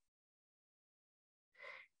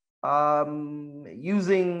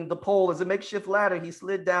 Using the pole as a makeshift ladder, he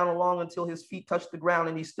slid down along until his feet touched the ground,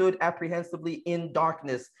 and he stood apprehensively in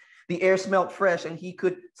darkness. The air smelled fresh, and he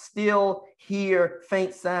could still hear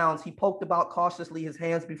faint sounds. He poked about cautiously, his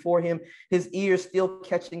hands before him, his ears still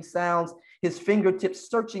catching sounds, his fingertips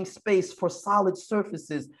searching space for solid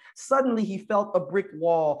surfaces. Suddenly, he felt a brick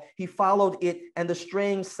wall. He followed it, and the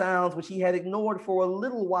strange sounds, which he had ignored for a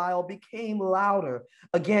little while, became louder.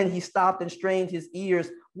 Again, he stopped and strained his ears.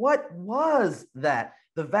 What was that?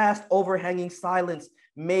 The vast overhanging silence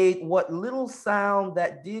made what little sound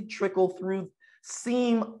that did trickle through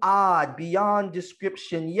seem odd beyond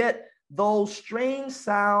description, yet those strange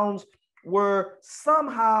sounds were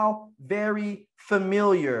somehow very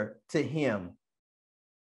familiar to him.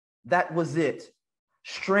 That was it.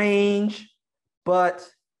 Strange, but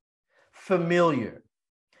familiar.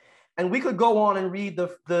 And we could go on and read the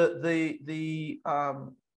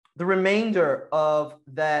remainder of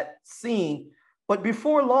that scene, but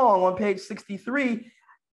before long, on page 63,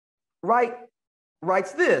 Wright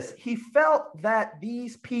writes this: he felt that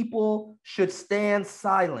these people should stand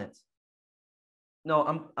silent.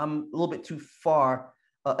 No, I'm a little bit too far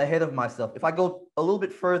ahead of myself. If I go a little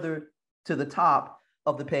bit further to the top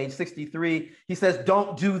of the page 63, he says,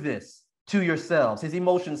 don't do this to yourselves. His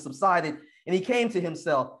emotions subsided and he came to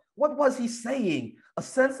himself. What was he saying? A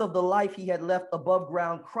sense of the life he had left above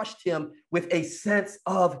ground crushed him with a sense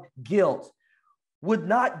of guilt. Would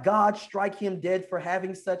not God strike him dead for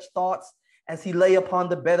having such thoughts? As he lay upon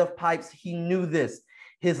the bed of pipes, he knew this.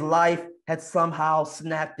 His life had somehow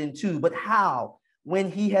snapped in two. But how?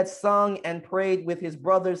 When he had sung and prayed with his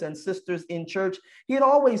brothers and sisters in church, he had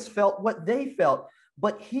always felt what they felt.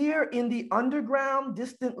 But here in the underground,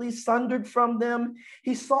 distantly sundered from them,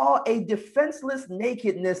 he saw a defenseless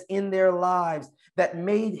nakedness in their lives that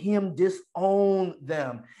made him disown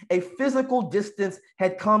them. A physical distance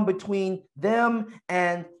had come between them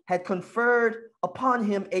and had conferred upon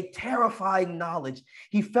him a terrifying knowledge.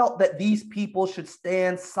 He felt that these people should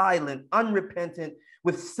stand silent, unrepentant,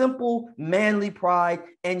 with simple manly pride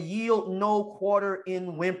and yield no quarter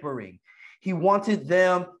in whimpering. He wanted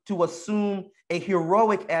them to assume a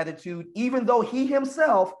heroic attitude, even though he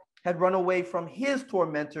himself had run away from his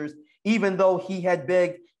tormentors, even though he had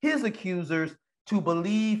begged his accusers to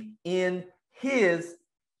believe in his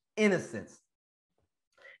innocence.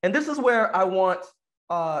 And this is where I want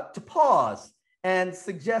to pause and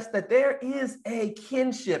suggest that there is a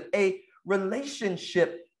kinship, a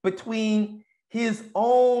relationship between his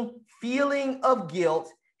own feeling of guilt,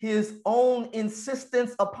 his own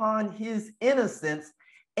insistence upon his innocence,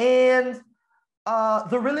 and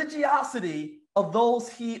the religiosity of those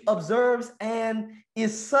he observes and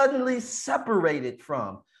is suddenly separated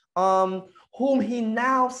from, whom he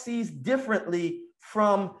now sees differently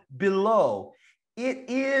from below. It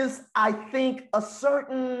is, I think, a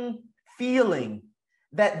certain feeling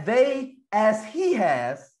that they, as he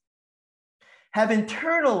has, have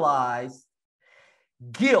internalized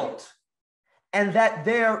guilt, and that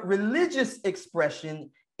their religious expression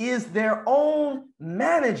is their own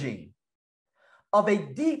managing of a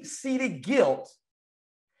deep-seated guilt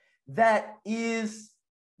that is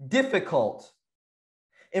difficult,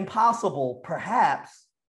 impossible, perhaps,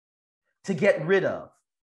 to get rid of.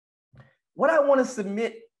 What I want to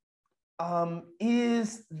submit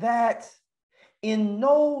is that in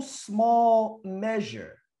no small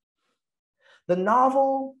measure, the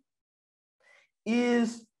novel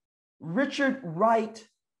is Richard Wright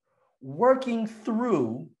working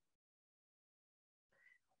through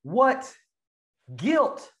what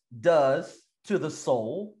guilt does to the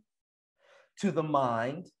soul, to the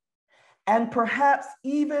mind, and perhaps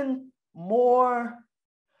even more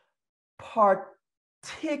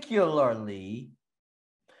particularly,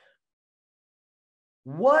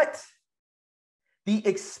 what the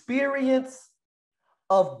experience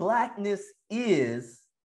of Blackness is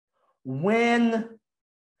when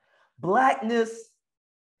Blackness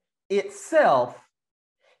itself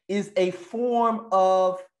is a form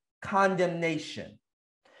of condemnation.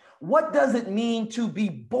 What does it mean to be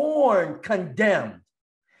born condemned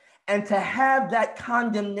and to have that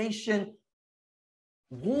condemnation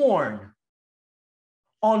worn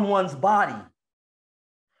on one's body,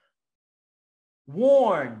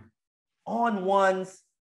 worn on one's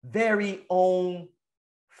very own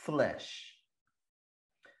flesh?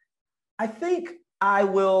 I think I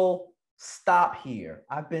will stop here.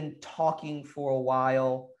 I've been talking for a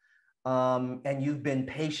while, and you've been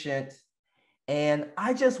patient. And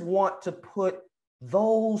I just want to put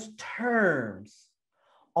those terms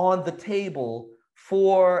on the table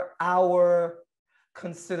for our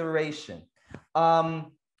consideration.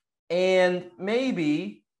 And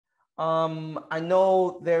maybe I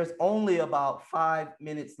know there's only about 5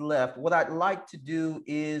 minutes left. What I'd like to do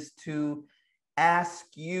is to ask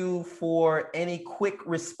you for any quick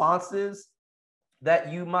responses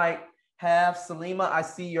that you might have. Salima, I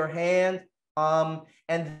see your hand.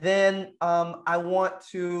 And then I want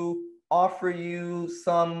to offer you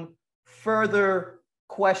some further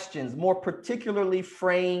questions, more particularly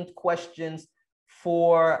framed questions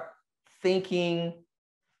for thinking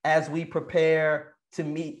as we prepare to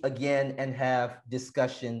meet again and have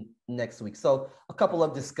discussion next week. So a couple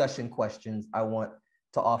of discussion questions I want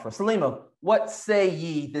to offer. Salima, what say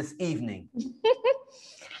ye this evening?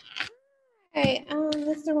 Hey,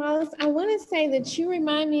 Mr. Wallace, I want to say that you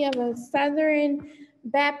remind me of a Southern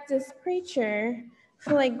Baptist preacher. I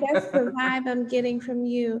feel like that's the vibe I'm getting from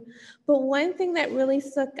you. But one thing that really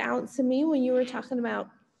stuck out to me when you were talking about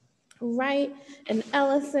Wright and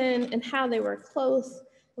Ellison and how they were close,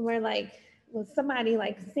 and were like, was somebody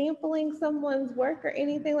like sampling someone's work or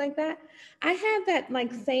anything like that? I had that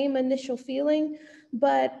like same initial feeling,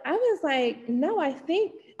 but I was like, no, I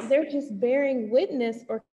think they're just bearing witness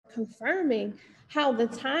or confirming how the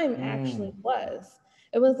time actually was.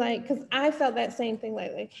 It was like, because I felt that same thing,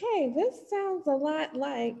 like, hey, this sounds a lot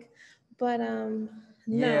like, but no.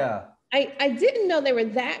 Yeah. I didn't know they were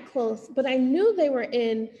that close, but I knew they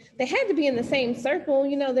had to be in the same circle.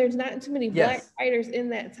 You know, there's not too many Black writers in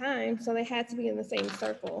that time, so they had to be in the same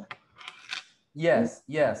circle. Yes,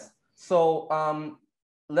 yes. So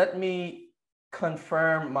let me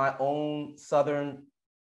confirm my own Southern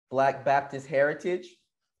Black Baptist heritage.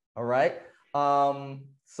 All right.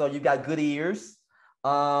 So you got good ears.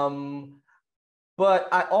 But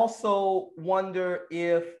I also wonder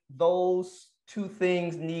if those two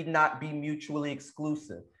things need not be mutually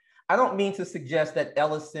exclusive. I don't mean to suggest that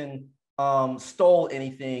Ellison stole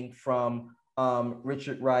anything from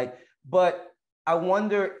Richard Wright, but I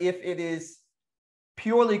wonder if it is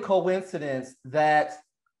purely coincidence that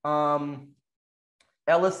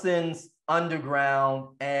Ellison's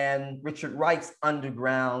Underground and Richard Wright's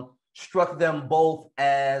Underground struck them both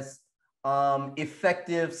as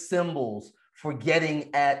effective symbols for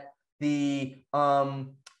getting at the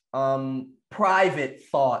private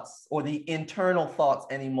thoughts or the internal thoughts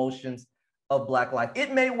and emotions of Black life.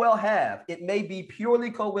 It may well have. It may be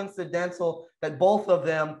purely coincidental that both of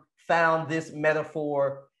them found this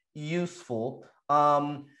metaphor useful.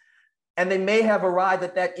 And they may have arrived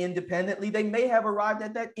at that independently. They may have arrived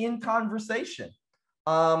at that in conversation.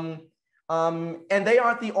 And they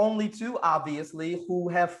aren't the only two, obviously, who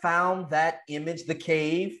have found that image, the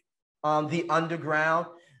cave, the underground.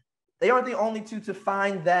 They aren't the only two to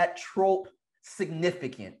find that trope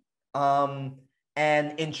significant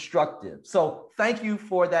and instructive. So thank you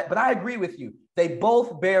for that. But I agree with you. They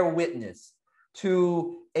both bear witness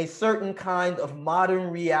to a certain kind of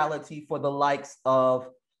modern reality for the likes of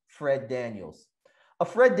Fred Daniels.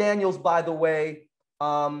 Fred Daniels, by the way,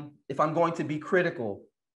 if I'm going to be critical,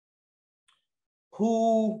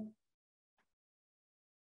 who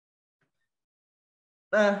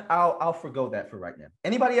I'll forgo that for right now.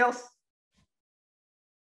 Anybody else?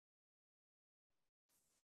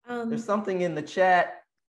 There's something in the chat.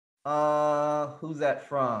 Who's that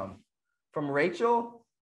from? From Rachel?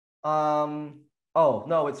 Oh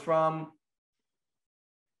no, it's from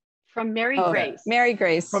Mary Grace. Mary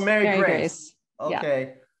Grace. From Mary Grace.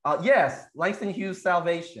 Okay. Yeah. Yes, Langston Hughes'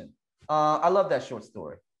 Salvation. I love that short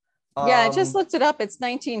story. Yeah, I just looked it up. It's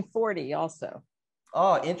 1940 also.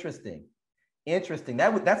 Oh, interesting. Interesting.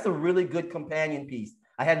 That's a really good companion piece.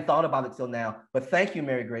 I hadn't thought about it till now, but thank you,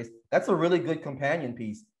 Mary Grace. That's a really good companion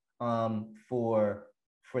piece for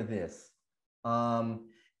this.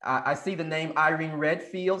 I see the name Irene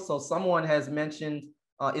Redfield. So someone has mentioned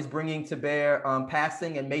is bringing to bear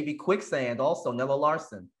Passing and maybe Quicksand also, Nella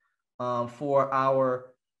Larson, for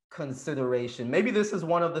our consideration. Maybe this is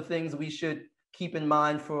one of the things we should keep in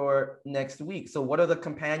mind for next week. So what are the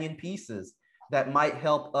companion pieces that might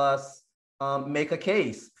help us make a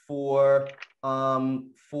case for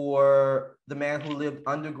The Man Who Lived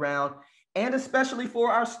Underground, and especially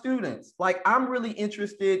for our students? Like, I'm really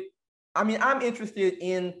interested. I'm interested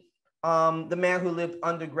in The Man Who Lived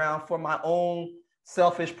Underground for my own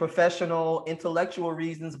selfish, professional, intellectual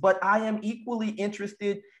reasons, but I am equally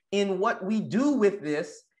interested in what we do with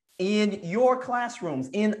this in your classrooms,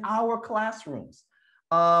 in our classrooms.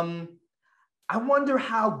 I wonder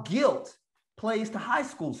how guilt plays to high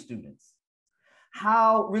school students,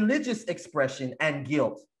 how religious expression and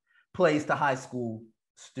guilt plays to high school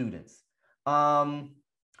students. I'm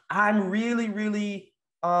really, really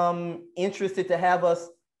interested to have us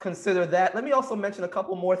consider that. Let me also mention a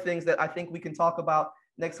couple more things that I think we can talk about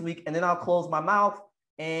next week, and then I'll close my mouth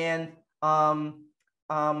and then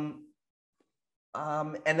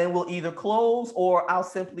we'll either close or I'll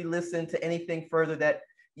simply listen to anything further that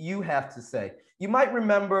you have to say. You might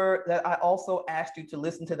remember that I also asked you to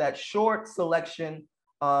listen to that short selection,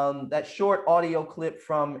 that short audio clip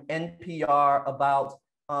from NPR about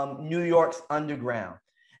New York's underground.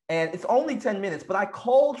 And it's only 10 minutes, but I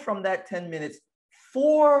culled from that 10 minutes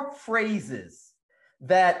 4 phrases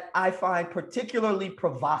that I find particularly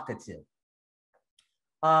provocative,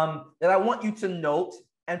 that I want you to note,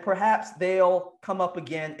 and perhaps they'll come up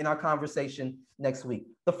again in our conversation next week.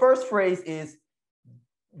 The first phrase is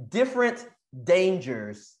different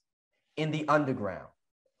dangers in the underground,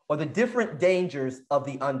 or the different dangers of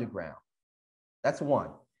the underground. That's one,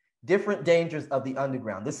 different dangers of the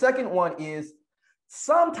underground. The second one is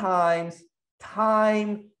sometimes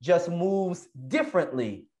time just moves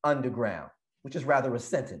differently underground, which is rather a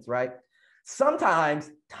sentence, right? Sometimes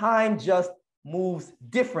time just moves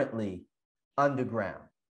differently underground.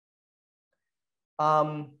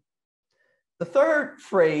 The third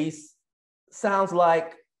phrase sounds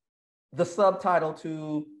like the subtitle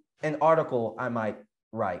to an article I might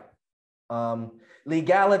write.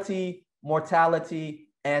 Legality, mortality,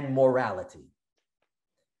 and morality.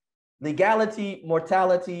 Legality,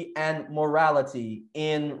 mortality, and morality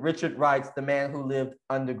in Richard Wright's The Man Who Lived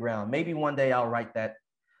Underground. Maybe one day I'll write that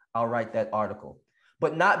article,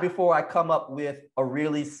 but not before I come up with a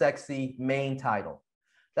really sexy main title.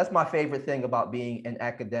 That's my favorite thing about being an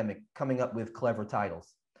academic, coming up with clever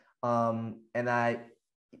titles. And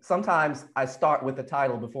sometimes I start with the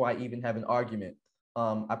title before I even have an argument.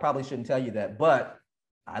 I probably shouldn't tell you that, but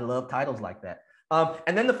I love titles like that.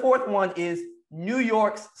 And then the fourth one is New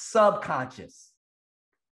York's subconscious.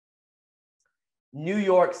 New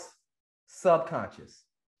York's subconscious.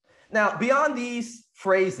 Now, beyond these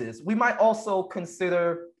phrases, we might also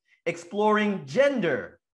consider exploring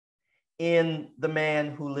gender in The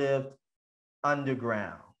Man Who Lived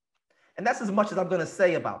Underground. And that's as much as I'm going to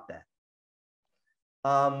say about that.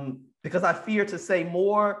 Because I fear to say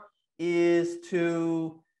more is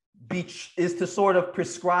to sort of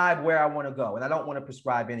prescribe where I want to go, and I don't want to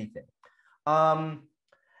prescribe anything.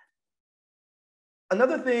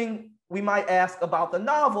 Another thing we might ask about the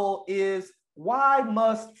novel is, why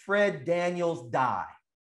must Fred Daniels die?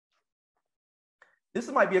 This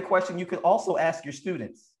might be a question you could also ask your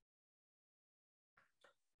students.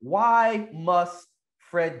 Why must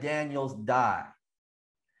Fred Daniels die?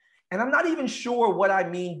 And I'm not even sure what I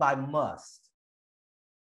mean by must.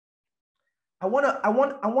 I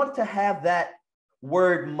want to have that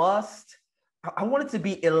word must. I want it to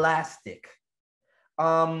be elastic,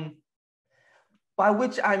 by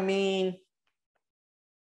which I mean,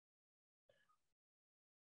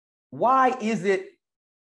 why is it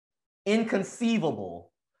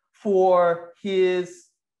inconceivable for his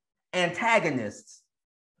antagonists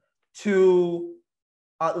to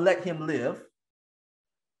let him live?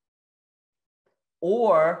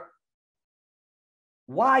 Or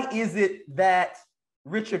why is it that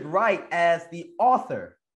Richard Wright, as the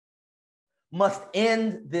author, must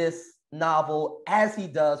end this novel as he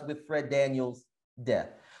does with Fred Daniels' death?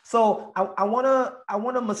 So I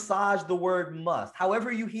wanna massage the word must.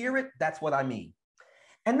 However you hear it, that's what I mean.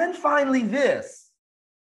 And then finally this,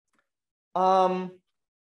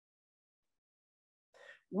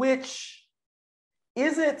 which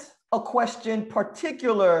isn't a question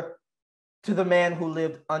particular to The Man Who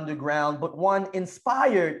Lived Underground, but one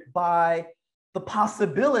inspired by the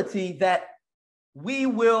possibility that we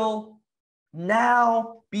will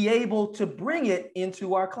now be able to bring it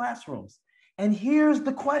into our classrooms. And here's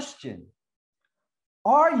the question: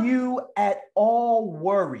 are you at all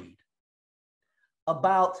worried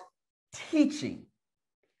about teaching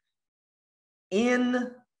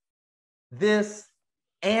in this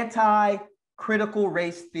anti-critical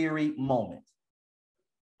race theory moment?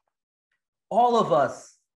 All of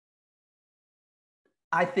us,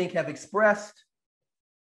 I think, have expressed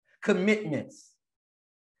commitments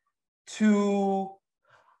to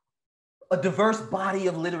a diverse body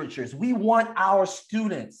of literatures. We want our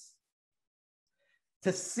students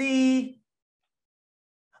to see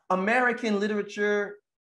American literature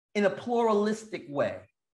in a pluralistic way.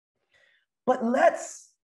 But let's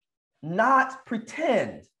not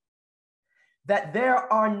pretend that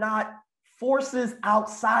there are not forces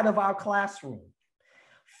outside of our classroom,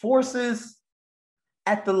 forces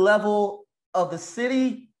at the level of the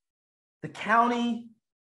city, the county,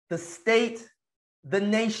 the state, the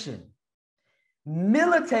nation,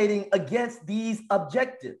 militating against these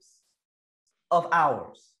objectives of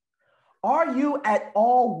ours. Are you at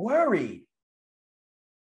all worried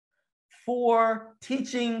for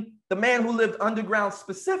teaching the man who lived underground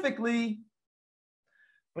specifically,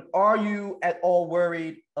 but are you at all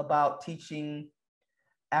worried about teaching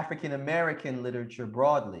African-American literature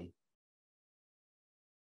broadly?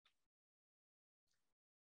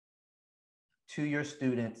 To your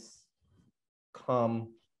students,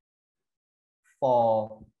 come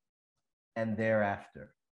fall and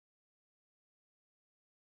thereafter.